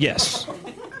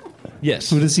 Yes.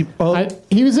 Who does he? Oh,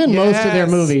 He was in most of their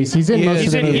Yes. movies. He's in He most is.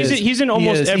 of their He's in- movies. he's in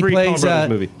almost He is. every He Coen plays, Brothers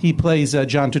movie. He plays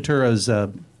John Turturro's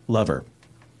lover,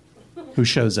 who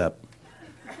shows up.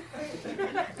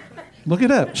 Look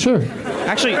it up. Sure.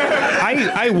 Actually,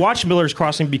 I watched Miller's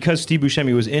Crossing because Steve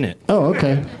Buscemi was in it. Oh,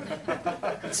 okay.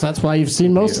 So that's why you've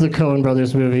seen most of the Coen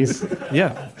Brothers movies.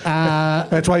 Yeah.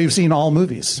 That's why you've seen all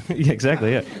movies. Yeah,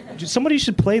 exactly, yeah. Somebody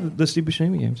should play the Steve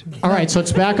Buscemi game, too. All right, so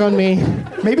it's back on me.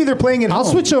 Maybe they're playing it. I'll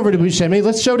switch over to Buscemi.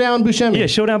 Let's show down Buscemi. Yeah,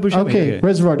 show down Buscemi. Okay, Okay.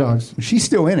 Reservoir Dogs. She's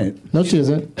still in it. No, she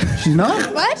isn't. She's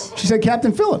not? What? She said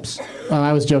Captain Phillips.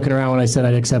 I was joking around when I said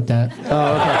I'd accept that. Oh.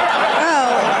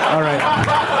 All right.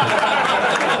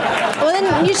 Well,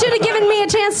 then you should have given me a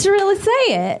chance to really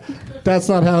say it. That's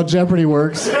not how Jeopardy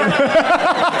works.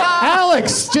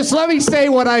 Alex, just let me say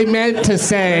what I meant to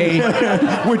say.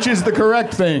 Which is the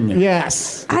correct thing.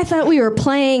 Yes. I thought we were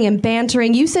playing and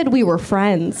bantering. You said we were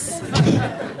friends.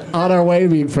 On our way to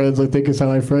being friends, I think is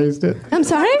how I phrased it. I'm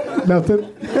sorry? Nothing.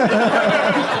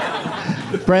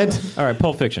 Brent? All right,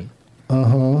 Pulp Fiction.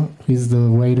 He's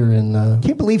the waiter in...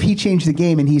 Can't believe he changed the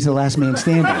game and he's the last man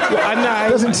standing. I'm not.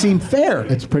 Doesn't seem fair.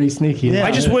 It's pretty sneaky. Yeah.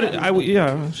 I just would.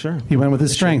 Yeah, sure. He went with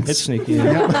his strengths. It's sneaky.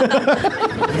 Yeah.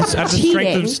 It's at the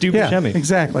strength of Steve Yeah, Buscemi.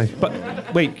 exactly.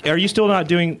 But wait, are you still not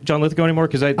doing John Lithgow anymore?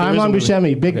 Because I'm on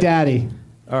Buscemi, Big Daddy.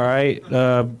 All right,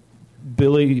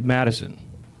 Billy Madison.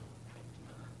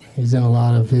 He's in a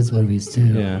lot of his movies, too.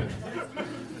 Yeah.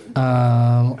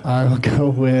 I will go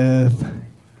with...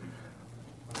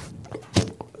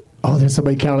 Oh, there's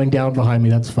somebody counting down behind me.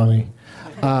 That's funny.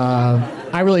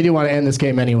 I really do want to end this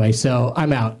game anyway, so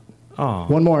I'm out. Oh.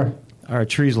 One more. All right,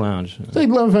 Trees Lounge. I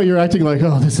love how you're acting like,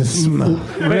 oh, this is...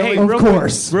 Hey, of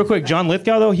course. Real quick, John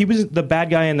Lithgow, though, he was the bad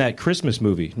guy in that Christmas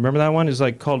movie. Remember that one? It's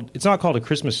not called A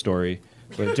Christmas Story.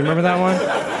 But do you remember that one?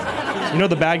 You know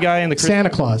the bad guy in the Santa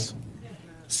Claus.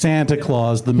 Santa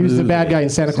Claus, the He movie. was the bad guy in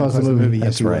Santa Claus, the movie. Yes,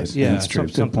 That's right. Yeah, that's true.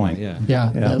 some Good point. Yeah.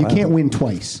 Yeah. You can't win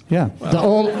twice. Yeah. The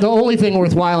only thing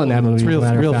worthwhile in that movie. It's as a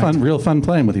matter of fact. real fun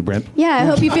playing with you, Brent. Yeah, I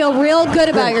hope you feel real good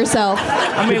about yourself.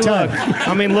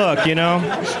 I mean, look, you know,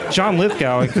 John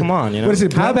Lithgow, come on, you know. What is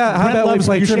it? How about we loves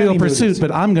play Buscemi Trivial movies. Pursuit,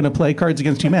 but I'm going to play Cards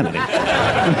Against Humanity.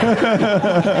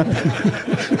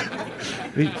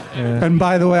 And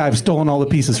by the way, I've stolen all the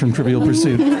pieces from Trivial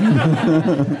Pursuit.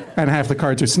 And half the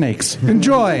cards are snakes.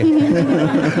 Enjoy!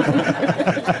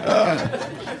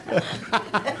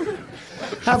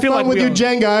 Have fun with your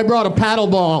Jenga. I brought a paddle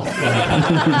ball.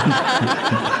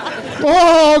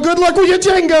 Oh, good luck with your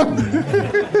Jenga.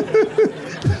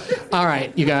 All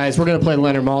right, you guys, we're going to play the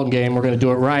Leonard Maltin game. We're going to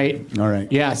do it right. All right.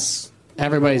 Yes.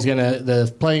 Everybody's going to... The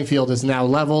playing field is now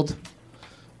leveled.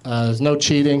 There's no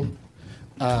cheating.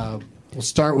 We'll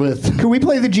start with... Can we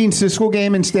play the Gene Siskel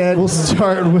game instead? We'll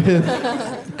start with...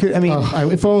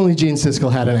 if only Gene Siskel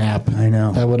had an app. I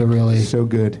know. That would have really... So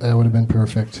good. That would have been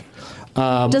perfect.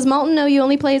 Does Malton know you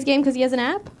only play his game because he has an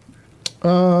app?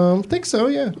 Think so,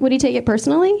 yeah. Would he take it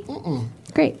personally?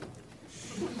 Great.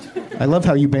 I love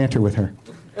how you banter with her.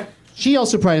 She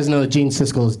also probably doesn't know that Gene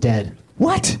Siskel is dead.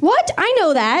 What? What? I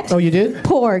know that. Oh, you did?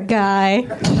 Poor guy.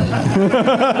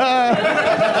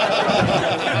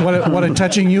 What a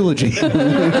touching eulogy. He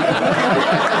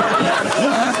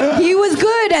was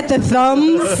good at the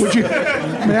thumbs.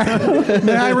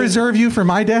 May I reserve you for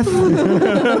my death? When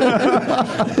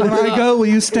I go, will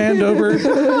you stand over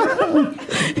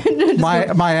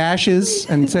my ashes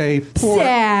and say,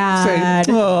 Sad.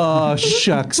 say, oh,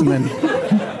 shucks, and then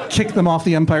kick them off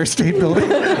the Empire State Building?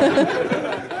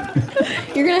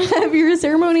 You're going to have your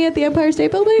ceremony at the Empire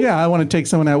State Building? Yeah, I want to take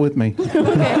someone out with me.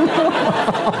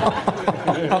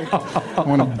 I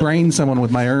want to brain someone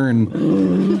with my urn.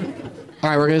 All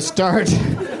right, we're going to start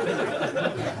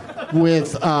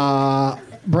with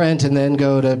Brent and then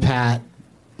go to Pat,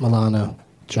 Milana,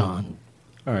 John.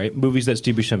 All right, movies that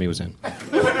Steve Buscemi was in.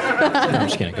 I'm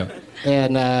just kidding, go.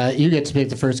 And you get to pick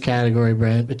the first category,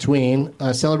 Brent, between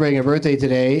celebrating her birthday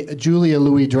today, Julia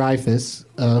Louis-Dreyfus,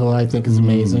 who I think is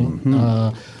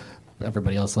amazing.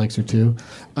 Everybody else likes her, too.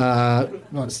 I'm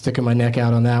not sticking my neck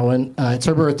out on that one. It's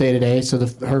her birthday today, so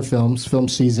her films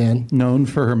she's in. Known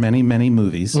for her many, many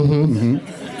movies.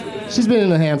 She's been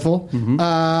in a handful.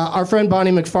 Our friend Bonnie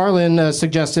McFarlane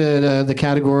suggested the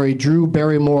category Drew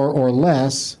Barrymore or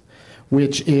less,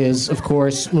 which is, of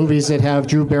course, movies that have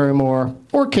Drew Barrymore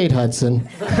or Kate Hudson.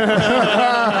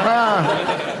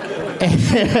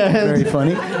 Very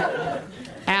funny.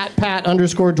 At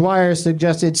Pat_Dwyer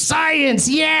suggested science,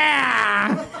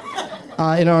 yeah!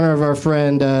 In honor of our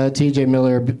friend T.J.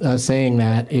 Miller saying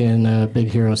that in Big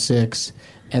Hero 6.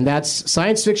 And that's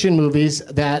science fiction movies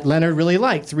that Leonard really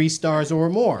liked, 3 stars or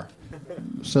more.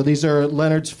 So these are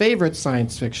Leonard's favorite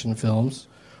science fiction films.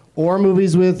 Or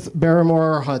movies with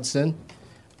Barrymore or Hudson,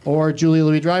 or Julia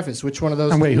Louis-Dreyfus. Which one of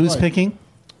those? And wait, do you who's like? picking?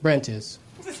 Brent is.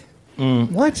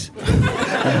 What?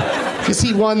 Because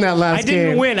he won that last game. I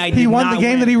didn't win. He won the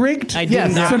game that he rigged? I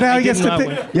did not. So now he gets to win. pick.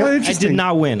 Yep. Well, I interesting. did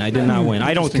not win.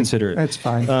 I don't consider it. That's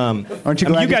fine. Aren't you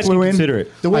glad you guys flew can in? consider it.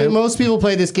 The way most people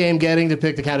play this game, getting to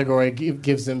pick the category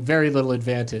gives them very little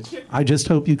advantage. I just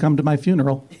hope you come to my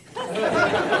funeral.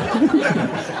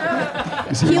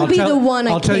 He'll be the one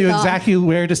I I'll tell kick you off. exactly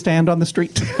where to stand on the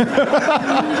street.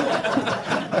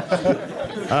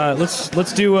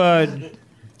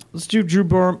 Let's do Drew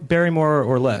Barrymore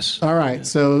or less. All right,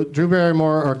 so Drew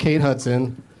Barrymore or Kate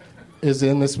Hudson is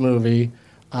in this movie.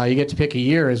 You get to pick a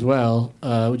year as well.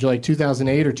 Would you like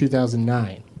 2008 or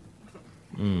 2009?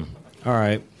 All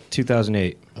right,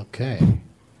 2008. Okay.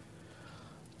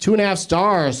 2.5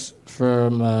 stars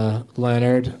from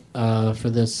Leonard for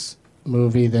this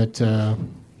movie that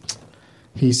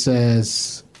he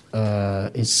says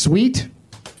is sweet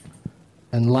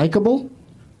and likable.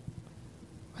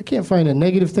 I can't find a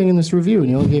negative thing in this review, and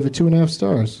you only gave it 2.5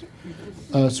 stars.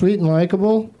 Sweet and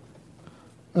likable.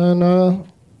 And,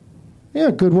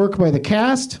 yeah, good work by the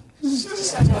cast. It's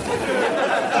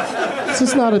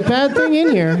just not a bad thing in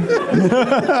here.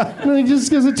 No, he just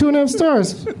gives it 2.5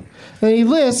 stars. And he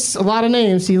lists a lot of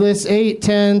names. He lists 8,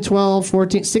 10, 12,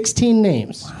 14, 16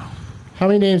 names. Wow. How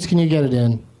many names can you get it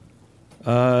in?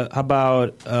 How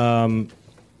about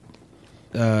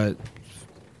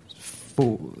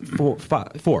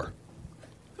four?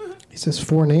 He says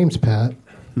 4 names, Pat.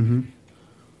 Mm-hmm.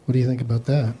 What do you think about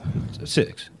that?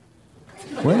 6.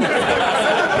 What?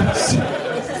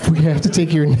 We have to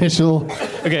take your initial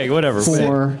Okay, whatever.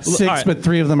 4. 6, All right. but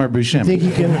 3 of them are Buscemi. Think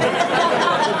you can?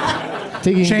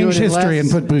 Think you can Change do it in history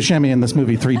less? and put Buscemi in this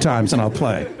movie 3 times, and I'll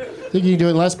play. Think you can do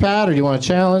it in less, Pat, or do you want a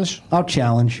challenge? I'll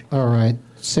challenge. All right.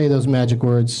 Say those magic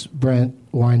words. Brent,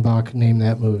 Weinbach, name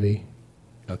that movie.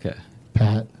 Okay.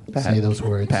 Pat, say those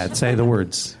words. Pat, say the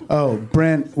words. Oh,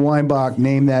 Brent Weinbach,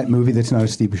 name that movie that's not a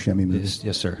Steve Buscemi movie.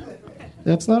 Yes, sir.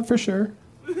 That's not for sure.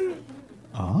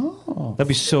 Oh. That'd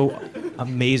be so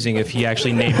amazing if he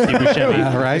actually named Steve Buscemi.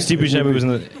 Yeah, right? Steve Buscemi was in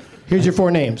the... Here's your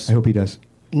 4 names. I hope he does.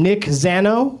 Nick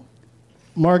Zano,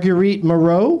 Marguerite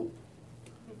Moreau,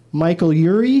 Michael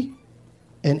Urie,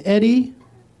 and Eddie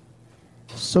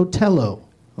Sotelo.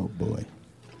 Oh, boy.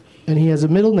 And he has a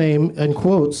middle name, in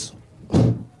quotes,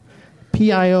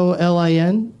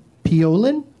 Piolin,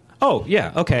 Piolin? Oh,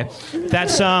 yeah, okay.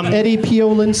 That's, Eddie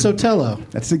Piolin Sotelo.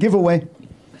 That's the giveaway.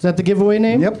 Is that the giveaway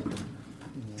name? Yep.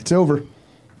 It's over.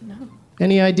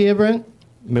 Any idea, Brent?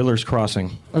 Miller's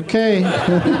Crossing. Okay.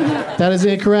 That is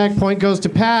incorrect. Point goes to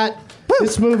Pat.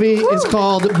 This movie is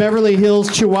called Beverly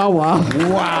Hills Chihuahua.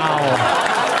 Wow.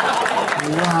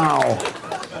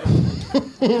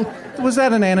 Was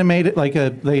that an animated,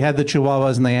 they had the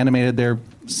Chihuahuas and they animated their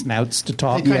snouts to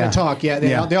talk? They kind of talk, yeah.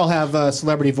 Yeah. They all have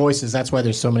celebrity voices. That's why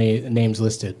there's so many names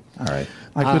listed. All right.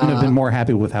 I couldn't have been more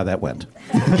happy with how that went.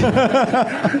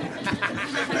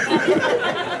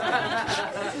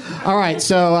 All right,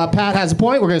 so Pat has a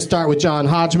point. We're going to start with John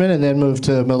Hodgman and then move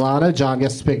to Milana. John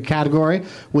gets to pick a category.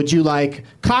 Would you like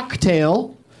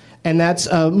cocktail? And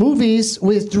that's movies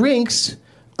with drinks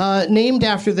named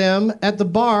after them at the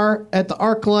bar at the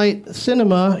ArcLight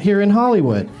Cinema here in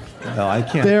Hollywood. Well, I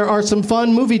can't. There are some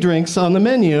fun movie drinks on the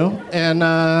menu, and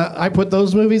I put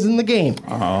those movies in the game.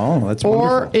 Oh, that's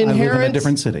Or wonderful. I live in a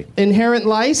different city. Inherent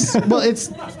Lice. Well,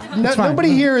 it's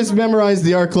nobody here has memorized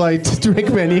the ArcLight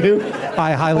drink menu.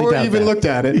 I highly or doubt even that. looked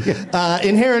at it.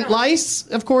 Inherent Lice,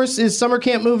 of course, is summer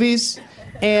camp movies,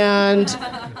 and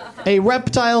a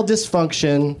reptile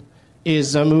dysfunction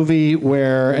is a movie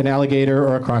where an alligator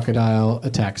or a crocodile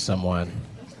attacks someone.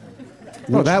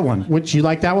 Oh, that one. Which you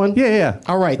like that one? Yeah.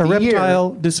 All right. A the year-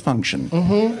 reptile dysfunction.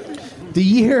 The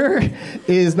year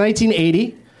is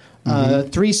 1980.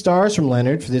 3 stars from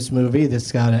Leonard for this movie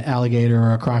that's got an alligator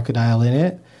or a crocodile in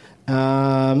it.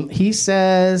 He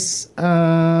says it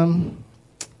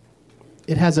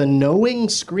has a knowing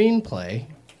screenplay.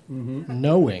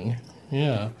 Knowing,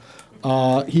 yeah.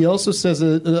 He also says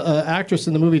an actress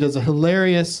in the movie does a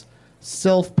hilarious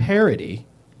self-parody.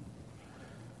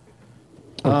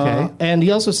 Okay. And he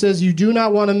also says you do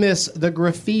not want to miss the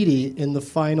graffiti in the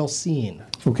final scene.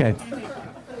 Okay.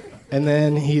 And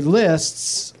then he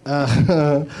lists,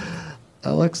 it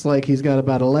looks like he's got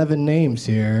about 11 names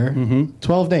here.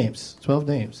 12 names. 12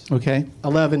 names. Okay.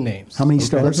 11 names. How many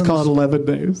stars Let's on call it this? 11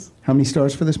 names. How many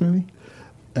stars for this movie?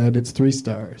 And it's 3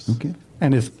 stars. Okay.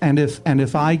 And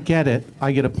if I get it,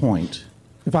 I get a point.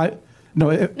 If I No,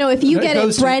 if you get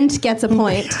it, Brent gets a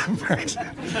point.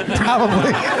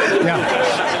 Probably.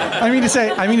 Yeah. I mean to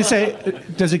say,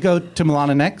 does it go to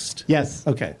Milana next? Yes.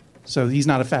 Okay. So he's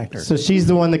not a factor. So she's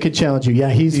the one that could challenge you. Yeah,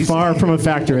 he's far from a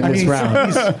factor in this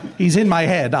round. He's in my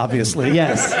head, obviously.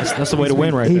 Yes. That's the way to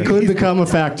win right He there. could become a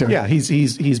factor. Yeah,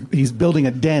 he's building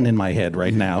a den in my head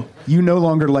right now. You no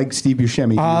longer like Steve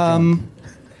Buscemi.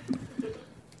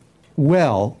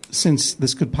 Well, since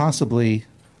this could possibly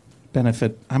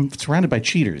benefit, I'm surrounded by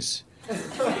cheaters.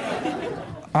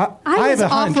 I have was a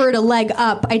hunch. offered a leg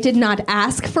up. I did not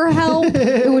ask for help.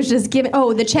 It was just given.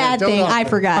 Oh, the Chad don't thing. offer. I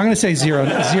forgot. I'm going to say zero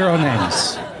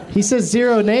names. He says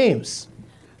 0 names.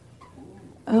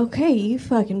 Okay, you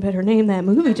fucking better name that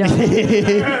movie, John.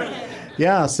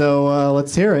 Yeah, so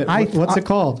let's hear it. What's it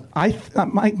called?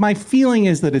 My feeling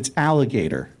is that it's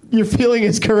alligator. Your feeling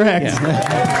is correct.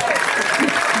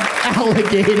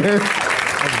 Alligator.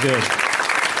 That's good.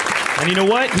 And you know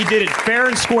what? He did it fair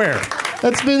and square.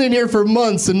 That's been in here for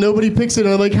months and nobody picks it.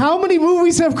 I'm like, how many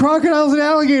movies have crocodiles and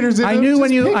alligators in them? I knew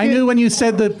Just when you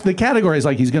said the categories,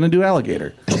 like he's going to do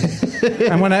alligator.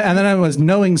 and then I was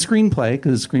knowing screenplay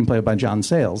because it's a screenplay by John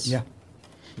Sayles. Yeah.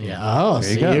 Yeah. Oh,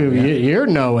 There you so go. you're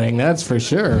knowing, that's for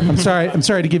sure. I'm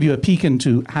sorry to give you a peek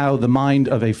into how the mind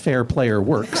of a fair player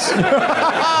works.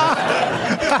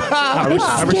 It's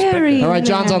scary. All right,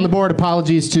 John's man. on the board.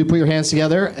 Apologies to put your hands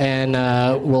together, and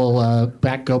we'll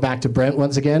go back to Brent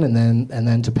once again, and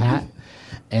then to Pat.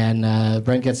 And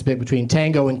Brent gets to pick between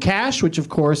Tango and Cash, which of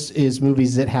course is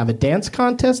movies that have a dance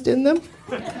contest in them.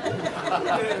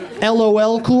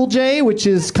 LOL Cool J, which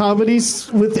is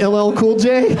comedies with LL Cool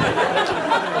J.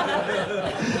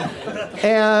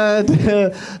 And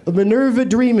Minerva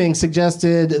Dreaming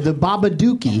suggested the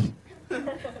Babadookie.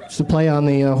 It's a play on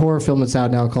the horror film that's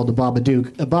out now called The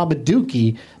Babadook.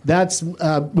 Babadookie, that's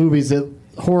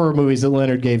horror movies that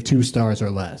Leonard gave 2 stars or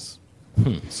less.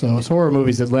 So it's horror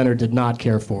movies that Leonard did not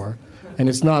care for. And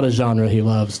it's not a genre he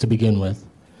loves to begin with.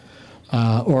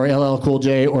 Or LL Cool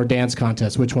J or Dance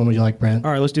Contest. Which one would you like, Brent?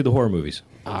 All right, let's do the horror movies.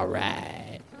 All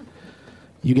right.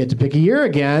 You get to pick a year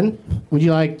again. Would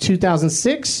you like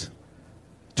 2006,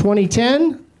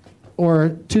 2010,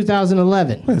 or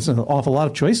 2011? That's an awful lot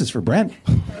of choices for Brent.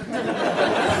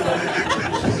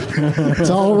 It's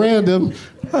all random.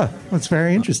 Huh, that's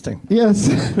very interesting. Yes.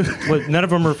 Well, none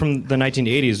of them are from the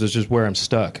 1980s, which is where I'm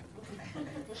stuck.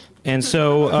 And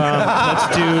so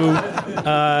let's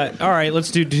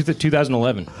do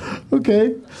 2011.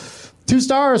 Okay. 2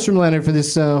 stars from Leonard for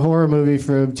this horror movie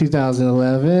from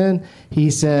 2011. He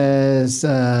says,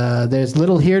 there's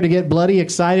little here to get bloody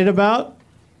excited about,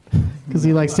 because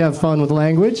he likes to have fun with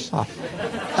language. What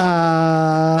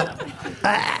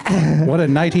a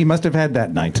night he must have had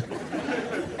that night.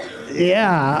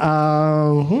 Yeah.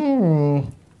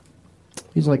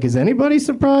 He's like, is anybody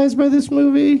surprised by this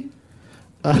movie?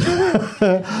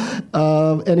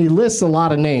 And he lists a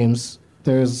lot of names.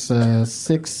 There's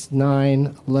 6,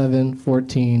 9, 11,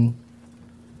 14,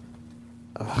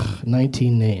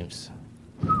 19 names.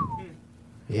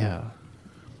 Yeah.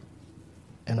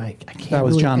 And I can't. That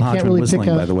was really, John Hodgman really whistling,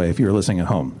 out, by the way, if you were listening at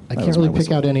home. I can't really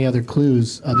pick out any other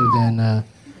clues other than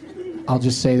I'll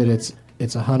just say that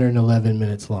it's 111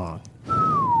 minutes long.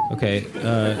 Okay,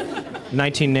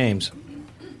 19 names.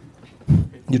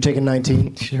 You're taking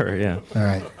 19? Sure, yeah. All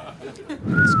right.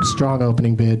 Strong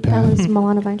opening bid, Pat. That was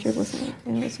Milana Vayntrub listening.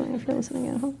 If you're listening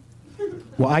at home.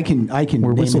 Well, I can We're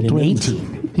name whistle it in twins.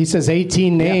 18. He says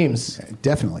 18 names. Yeah,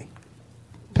 definitely.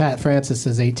 Pat Francis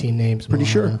says 18 names. Pretty Milana.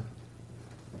 sure.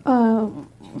 How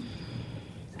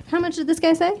much did this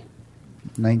guy say?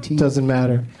 19. Doesn't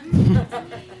matter.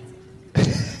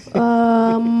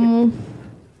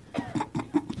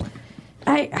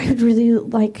 I would really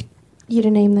like you to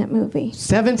name that movie.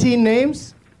 17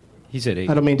 names? He said 8.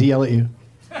 I don't mean to yell at you.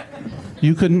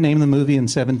 You couldn't name the movie in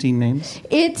 17 names?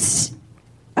 It's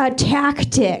a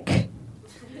tactic.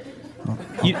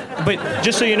 But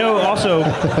just so you know, also,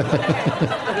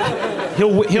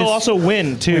 he'll also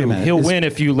win, too. He'll win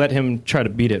if you let him try to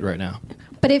beat it right now.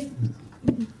 But if...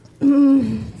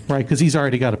 Right, because he's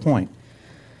already got a point.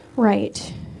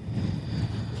 Right.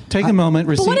 Take a moment,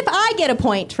 But receive... what if I get a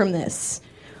point from this?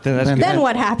 Then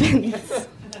What happens?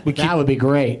 That would be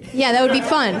great. Yeah, that would be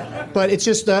fun. But it's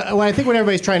just, I think what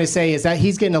everybody's trying to say is that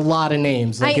he's getting a lot of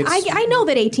names. Like I know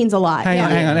that 18's a lot. Hang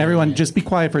yeah. on, everyone. Just be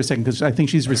quiet for a second, because I think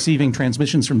she's receiving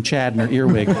transmissions from Chad in her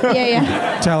earwig.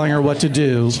 Yeah. Telling her what to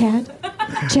do. Chad?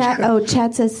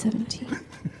 Chad says 17.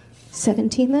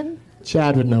 17 then?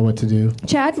 Chad would know what to do.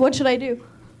 Chad, what should I do?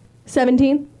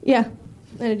 17? Yeah. I'm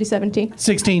going to do 17.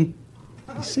 16.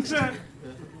 16.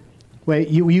 Wait,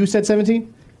 you said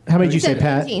 17? How many did you say,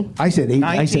 Pat? 17. I said 8.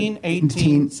 19, I said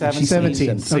 18,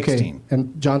 17. 16. Okay.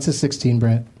 And John says 16,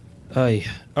 Brent. All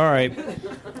right.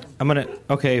 I'm going to...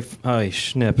 Okay.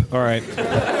 Schnip. All right.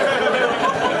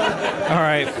 All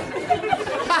right.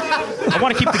 I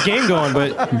want to keep the game going,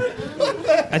 but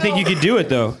I think you could do it,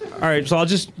 though. All right, so I'll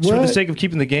just, for the sake of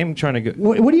keeping the game, trying to go...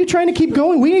 What are you trying to keep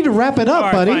going? We need to wrap it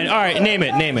up, buddy. Fine. All right, name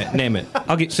it.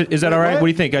 Is that all right? What do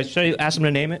you think? Should I ask him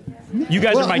to name it? You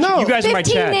guys are my chat.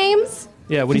 15 names?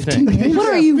 Yeah, what do you think? What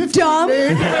are you, dumb?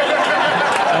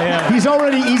 He's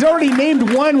already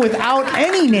named one without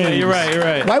any names. Yeah, you're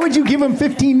right. Why would you give him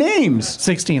 15 names?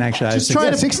 16, actually. Just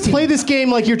try to play this game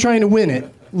like you're trying to win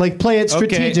it. Like, play it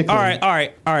strategically. Okay.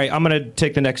 All right. I'm going to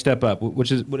take the next step up,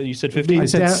 which is, what you said, 15? I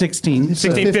said 16.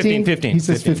 16, 15. He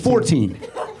says 15. 14.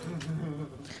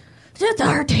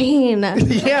 13.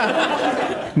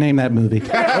 Yeah. Name that movie.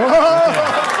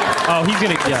 Oh, he's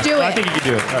going to... Yeah, do it. I think he can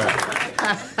do it.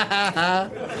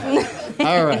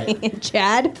 All right.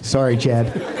 Chad? Sorry,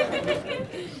 Chad.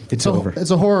 It's over.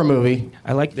 It's a horror movie.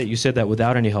 I like that you said that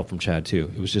without any help from Chad, too.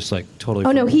 It was just like totally...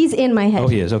 Oh, no, he's in my head. Oh,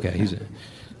 he is. Okay, he's...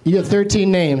 You have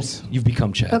 13 names. You've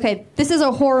become Chad. Okay, this is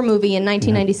a horror movie in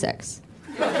 1996.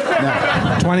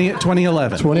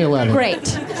 2011. 2011. Great.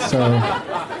 So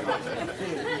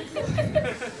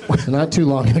not too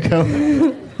long ago.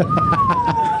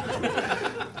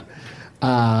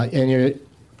 And your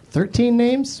 13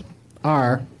 names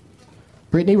are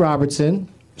Brittany Robertson,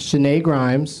 Shanae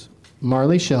Grimes,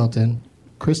 Marley Shelton,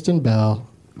 Kristen Bell,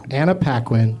 Anna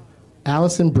Paquin,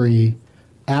 Allison Brie,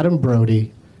 Adam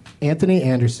Brody, Anthony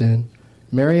Anderson,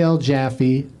 Marielle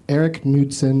Jaffe, Eric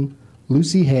Knudsen,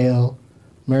 Lucy Hale,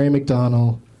 Mary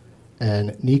McDonald,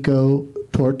 and Nico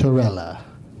Tortorella.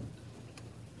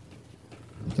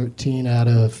 13 out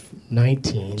of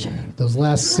 19. Those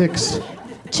last six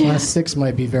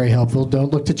might be very helpful.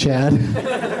 Don't look to Chad.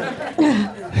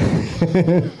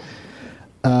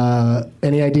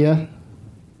 Any idea?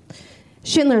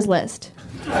 Schindler's List.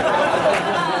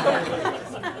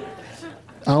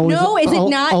 Always, No, is it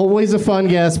not? Always a fun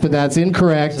guess, but that's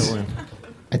incorrect.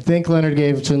 I think Leonard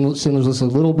gave Schindler's List a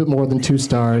little bit more than 2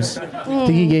 stars. I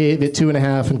think he gave it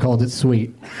 2.5 and called it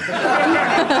sweet.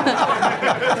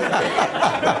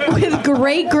 With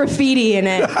great graffiti in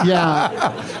it.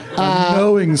 Yeah.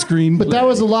 Knowing screenplay. But that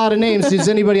was a lot of names. Does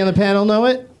anybody on the panel know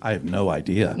it? I have no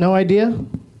idea. No idea?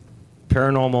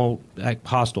 Paranormal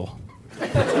Hostel.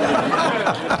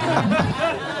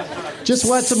 Just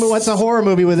what's a horror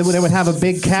movie where they would have a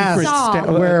big cast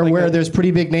where there's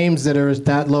pretty big names that are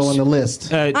that low on the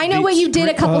list? I know what you did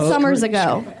a couple summers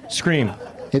ago. Scream.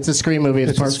 It's a Scream movie.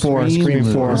 It's part 4. Scream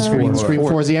 4. Scream Scream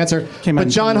 4 is the answer. But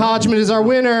John Hodgman is our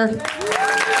winner.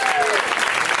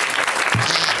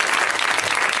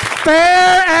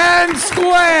 Fair and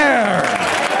square.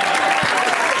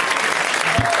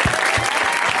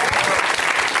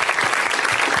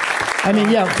 I mean,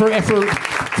 yeah,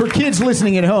 for kids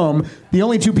listening at home, the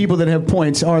only 2 people that have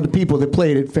points are the people that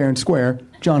played it fair and square.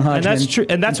 John Hodgman. And that's true.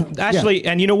 And that's actually,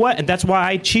 and you know what? And that's why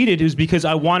I cheated, is because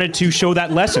I wanted to show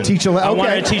that lesson. I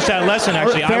wanted to teach that lesson,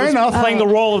 actually. Fair enough. Playing the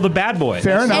role of the bad boy.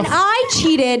 Fair enough. And I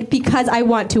cheated because I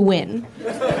want to win.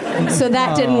 So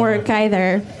that didn't work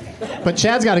either. But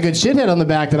Chad's got a good shithead on the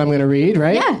back that I'm going to read,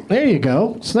 right? Yeah. There you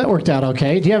go. So that worked out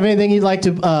okay. Do you have anything you'd like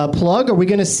to plug? Are we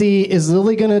going to see, is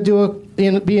Lily going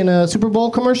to be in a Super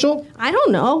Bowl commercial? I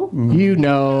don't know. You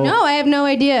know. No, I have no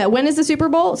idea. When is the Super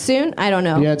Bowl? Soon? I don't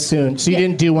know. Yeah, it's soon. So you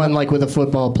didn't do one like with a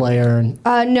football player?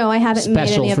 No, I haven't made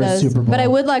Special any of for those. Super Bowl. But I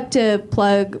would like to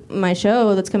plug my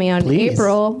show that's coming out in Please.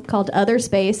 April called Other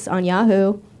Space on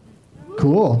Yahoo.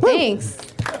 Cool. Thanks.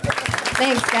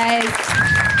 Thanks, guys.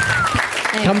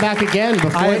 Thanks. Come back again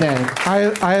before then.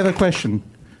 I have a question.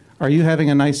 Are you having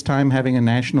a nice time having a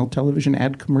national television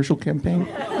ad commercial campaign?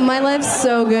 My life's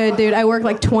so good, dude. I work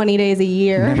like 20 days a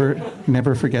year.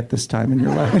 Never forget this time in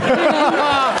your life.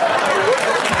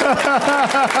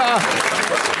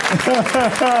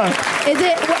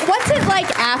 What's it like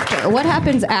after? What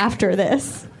happens after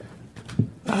this?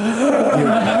 You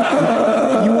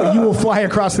will fly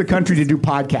across the country to do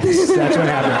podcasts. That's what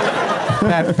happens.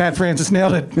 Pat Francis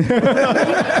nailed it.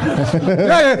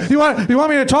 Yeah, you want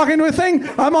me to talk into a thing?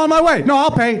 I'm on my way. No, I'll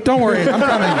pay. Don't worry. I'm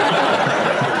coming.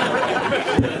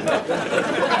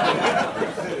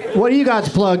 What do you got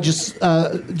to plug,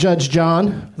 Judge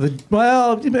John?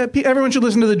 Everyone should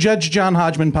listen to the Judge John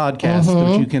Hodgman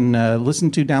podcast, which you can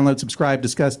listen to, download, subscribe,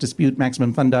 discuss, dispute,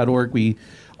 MaximumFun.org.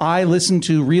 I listened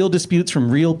to real disputes from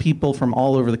real people from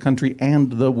all over the country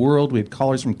and the world. We had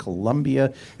callers from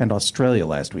Colombia and Australia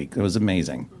last week. It was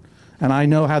amazing. And I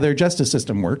know how their justice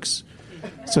system works.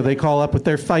 So they call up with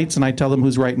their fights, and I tell them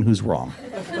who's right and who's wrong.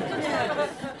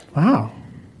 Wow.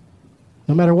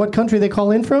 No matter what country they call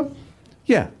in from?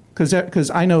 Yeah, because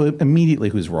I know immediately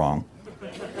who's wrong.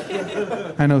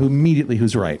 I know immediately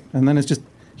who's right. And then it's just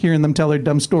hearing them tell their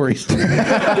dumb stories.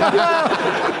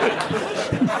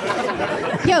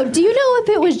 Yo, do you know if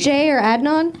it was Jay or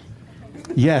Adnan?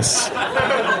 Yes.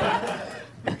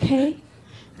 Okay.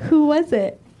 Who was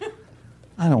it?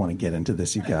 I don't want to get into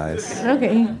this, you guys.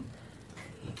 Okay.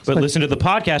 But listen to the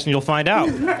podcast and you'll find out.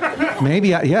 Maybe,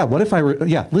 yeah, what if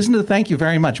listen to the thank you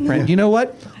very much, Brent. You know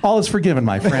what? All is forgiven,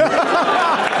 my friend.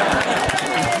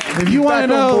 If you want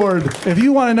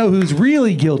to know who's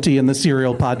really guilty in the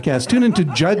Serial podcast, tune into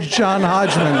Judge John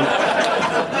Hodgman.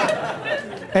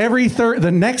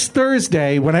 The next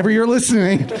Thursday, whenever you're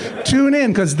listening, tune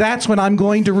in, because that's when I'm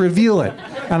going to reveal it.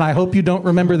 And I hope you don't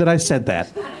remember that I said that.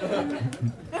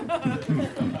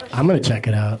 I'm going to check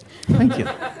it out. Thank you.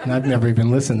 And I've never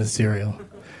even listened to Serial.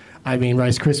 I mean,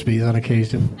 Rice Krispies on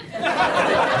occasion.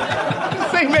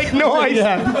 They make noise.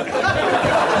 Yeah.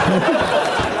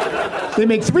 They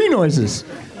make 3 noises.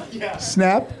 Yeah.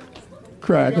 Snap,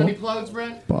 crackle. Any plugs,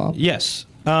 Brent? Bob. Yes.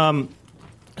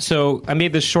 So I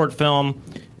made this short film,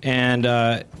 and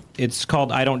it's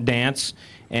called I Don't Dance,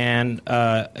 and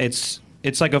it's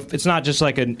not just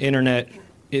like an internet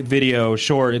video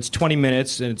short. It's 20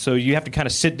 minutes, and so you have to kind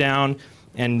of sit down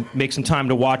and make some time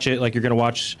to watch it, like you're going to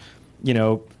watch,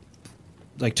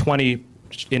 like 20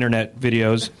 internet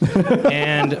videos,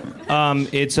 and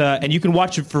and you can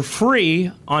watch it for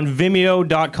free on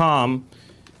Vimeo.com.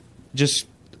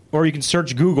 Or you can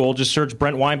search Google, just search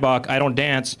Brent Weinbach I Don't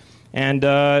Dance. And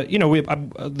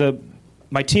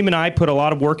my team and I put a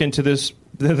lot of work into this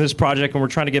this project, and we're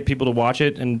trying to get people to watch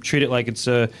it and treat it like it's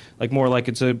more like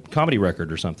it's a comedy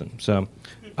record or something. So,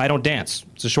 I Don't Dance.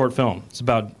 It's a short film. It's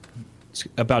about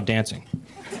dancing.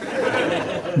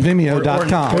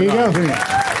 Vimeo.com. There you go.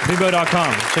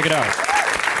 Vimeo.com. Check it out.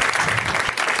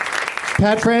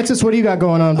 Pat Francis, what do you got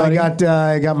going on, buddy?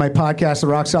 I got my podcast, the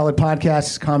Rock Solid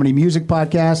Podcast, comedy music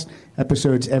podcast.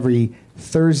 Episodes every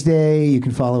Thursday. You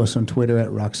can follow us on Twitter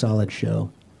at Rock Solid Show.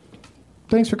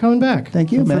 Thanks for coming back.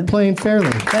 Thank you, and man. for playing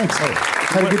fairly. Thanks.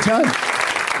 Had a good time.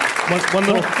 One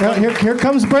little. Here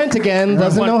comes Brent again.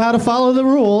 Doesn't know how to follow the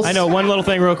rules. I know, one little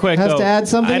thing real quick. Has though. to add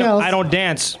something else. I Don't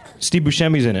Dance. Steve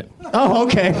Buscemi's in it. Oh,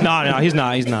 okay. No, he's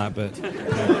not. But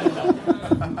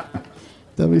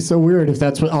That'd be so weird if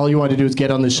that's what all you want to do is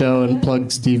get on the show and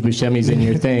plug Steve Buscemi's in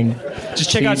your thing. Just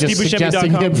check out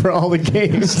suggesting SteveBuscemi.com. him for all the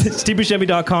games.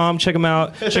 SteveBuscemi.com. Check him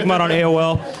out. Check him out on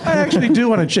AOL. I actually do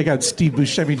want to check out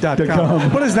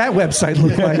SteveBuscemi.com. What does that website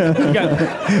look like?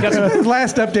 Got some,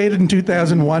 Last updated in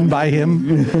 2001 by him.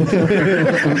 you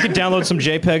could download some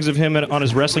JPEGs of him on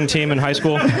his wrestling team in high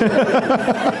school.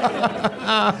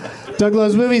 Doug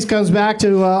Loves Movies comes back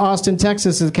to Austin,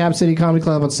 Texas at the Cap City Comedy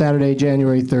Club on Saturday,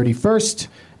 January 31st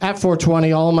at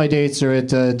 4:20. All my dates are at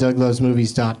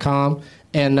douglovesmovies.com.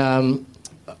 And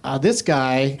this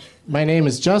guy, my name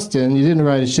is Justin. You didn't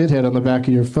write a shithead on the back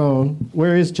of your phone.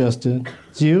 Where is Justin?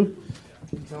 It's you?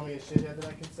 Can you tell me a shithead that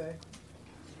I can say?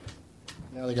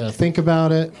 Now they got to think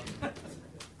about it.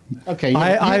 Okay,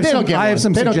 I have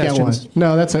some They don't get one. suggestions.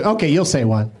 No, that's okay. You'll say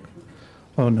one.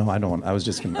 Oh no, I don't. I was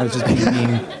just being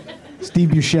mean. Steve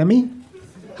Buscemi?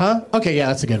 Huh? Okay, yeah,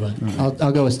 that's a good one.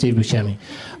 I'll go with Steve Buscemi.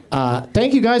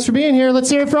 Thank you guys for being here. Let's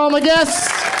hear it for all my guests.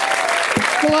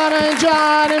 Milana and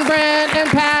John and Brent and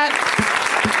Pat.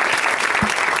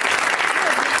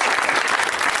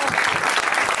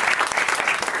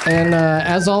 And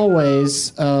as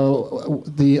always,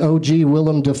 the OG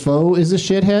Willem Dafoe is a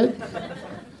shithead.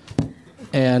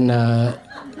 And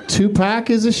Tupac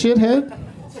is a shithead.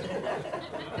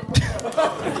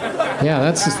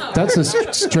 Yeah, that's a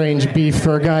strange beef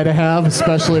for a guy to have,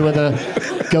 especially with a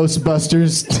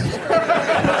Ghostbusters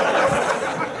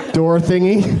door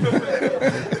thingy.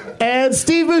 And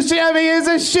Steve Buscemi is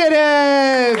a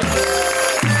shithead.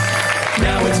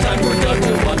 Now it's time for Doug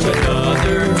to watch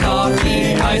another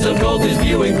talkie. Eyes of gold, his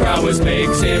viewing prowess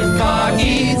makes him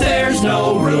cocky. There's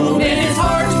no room in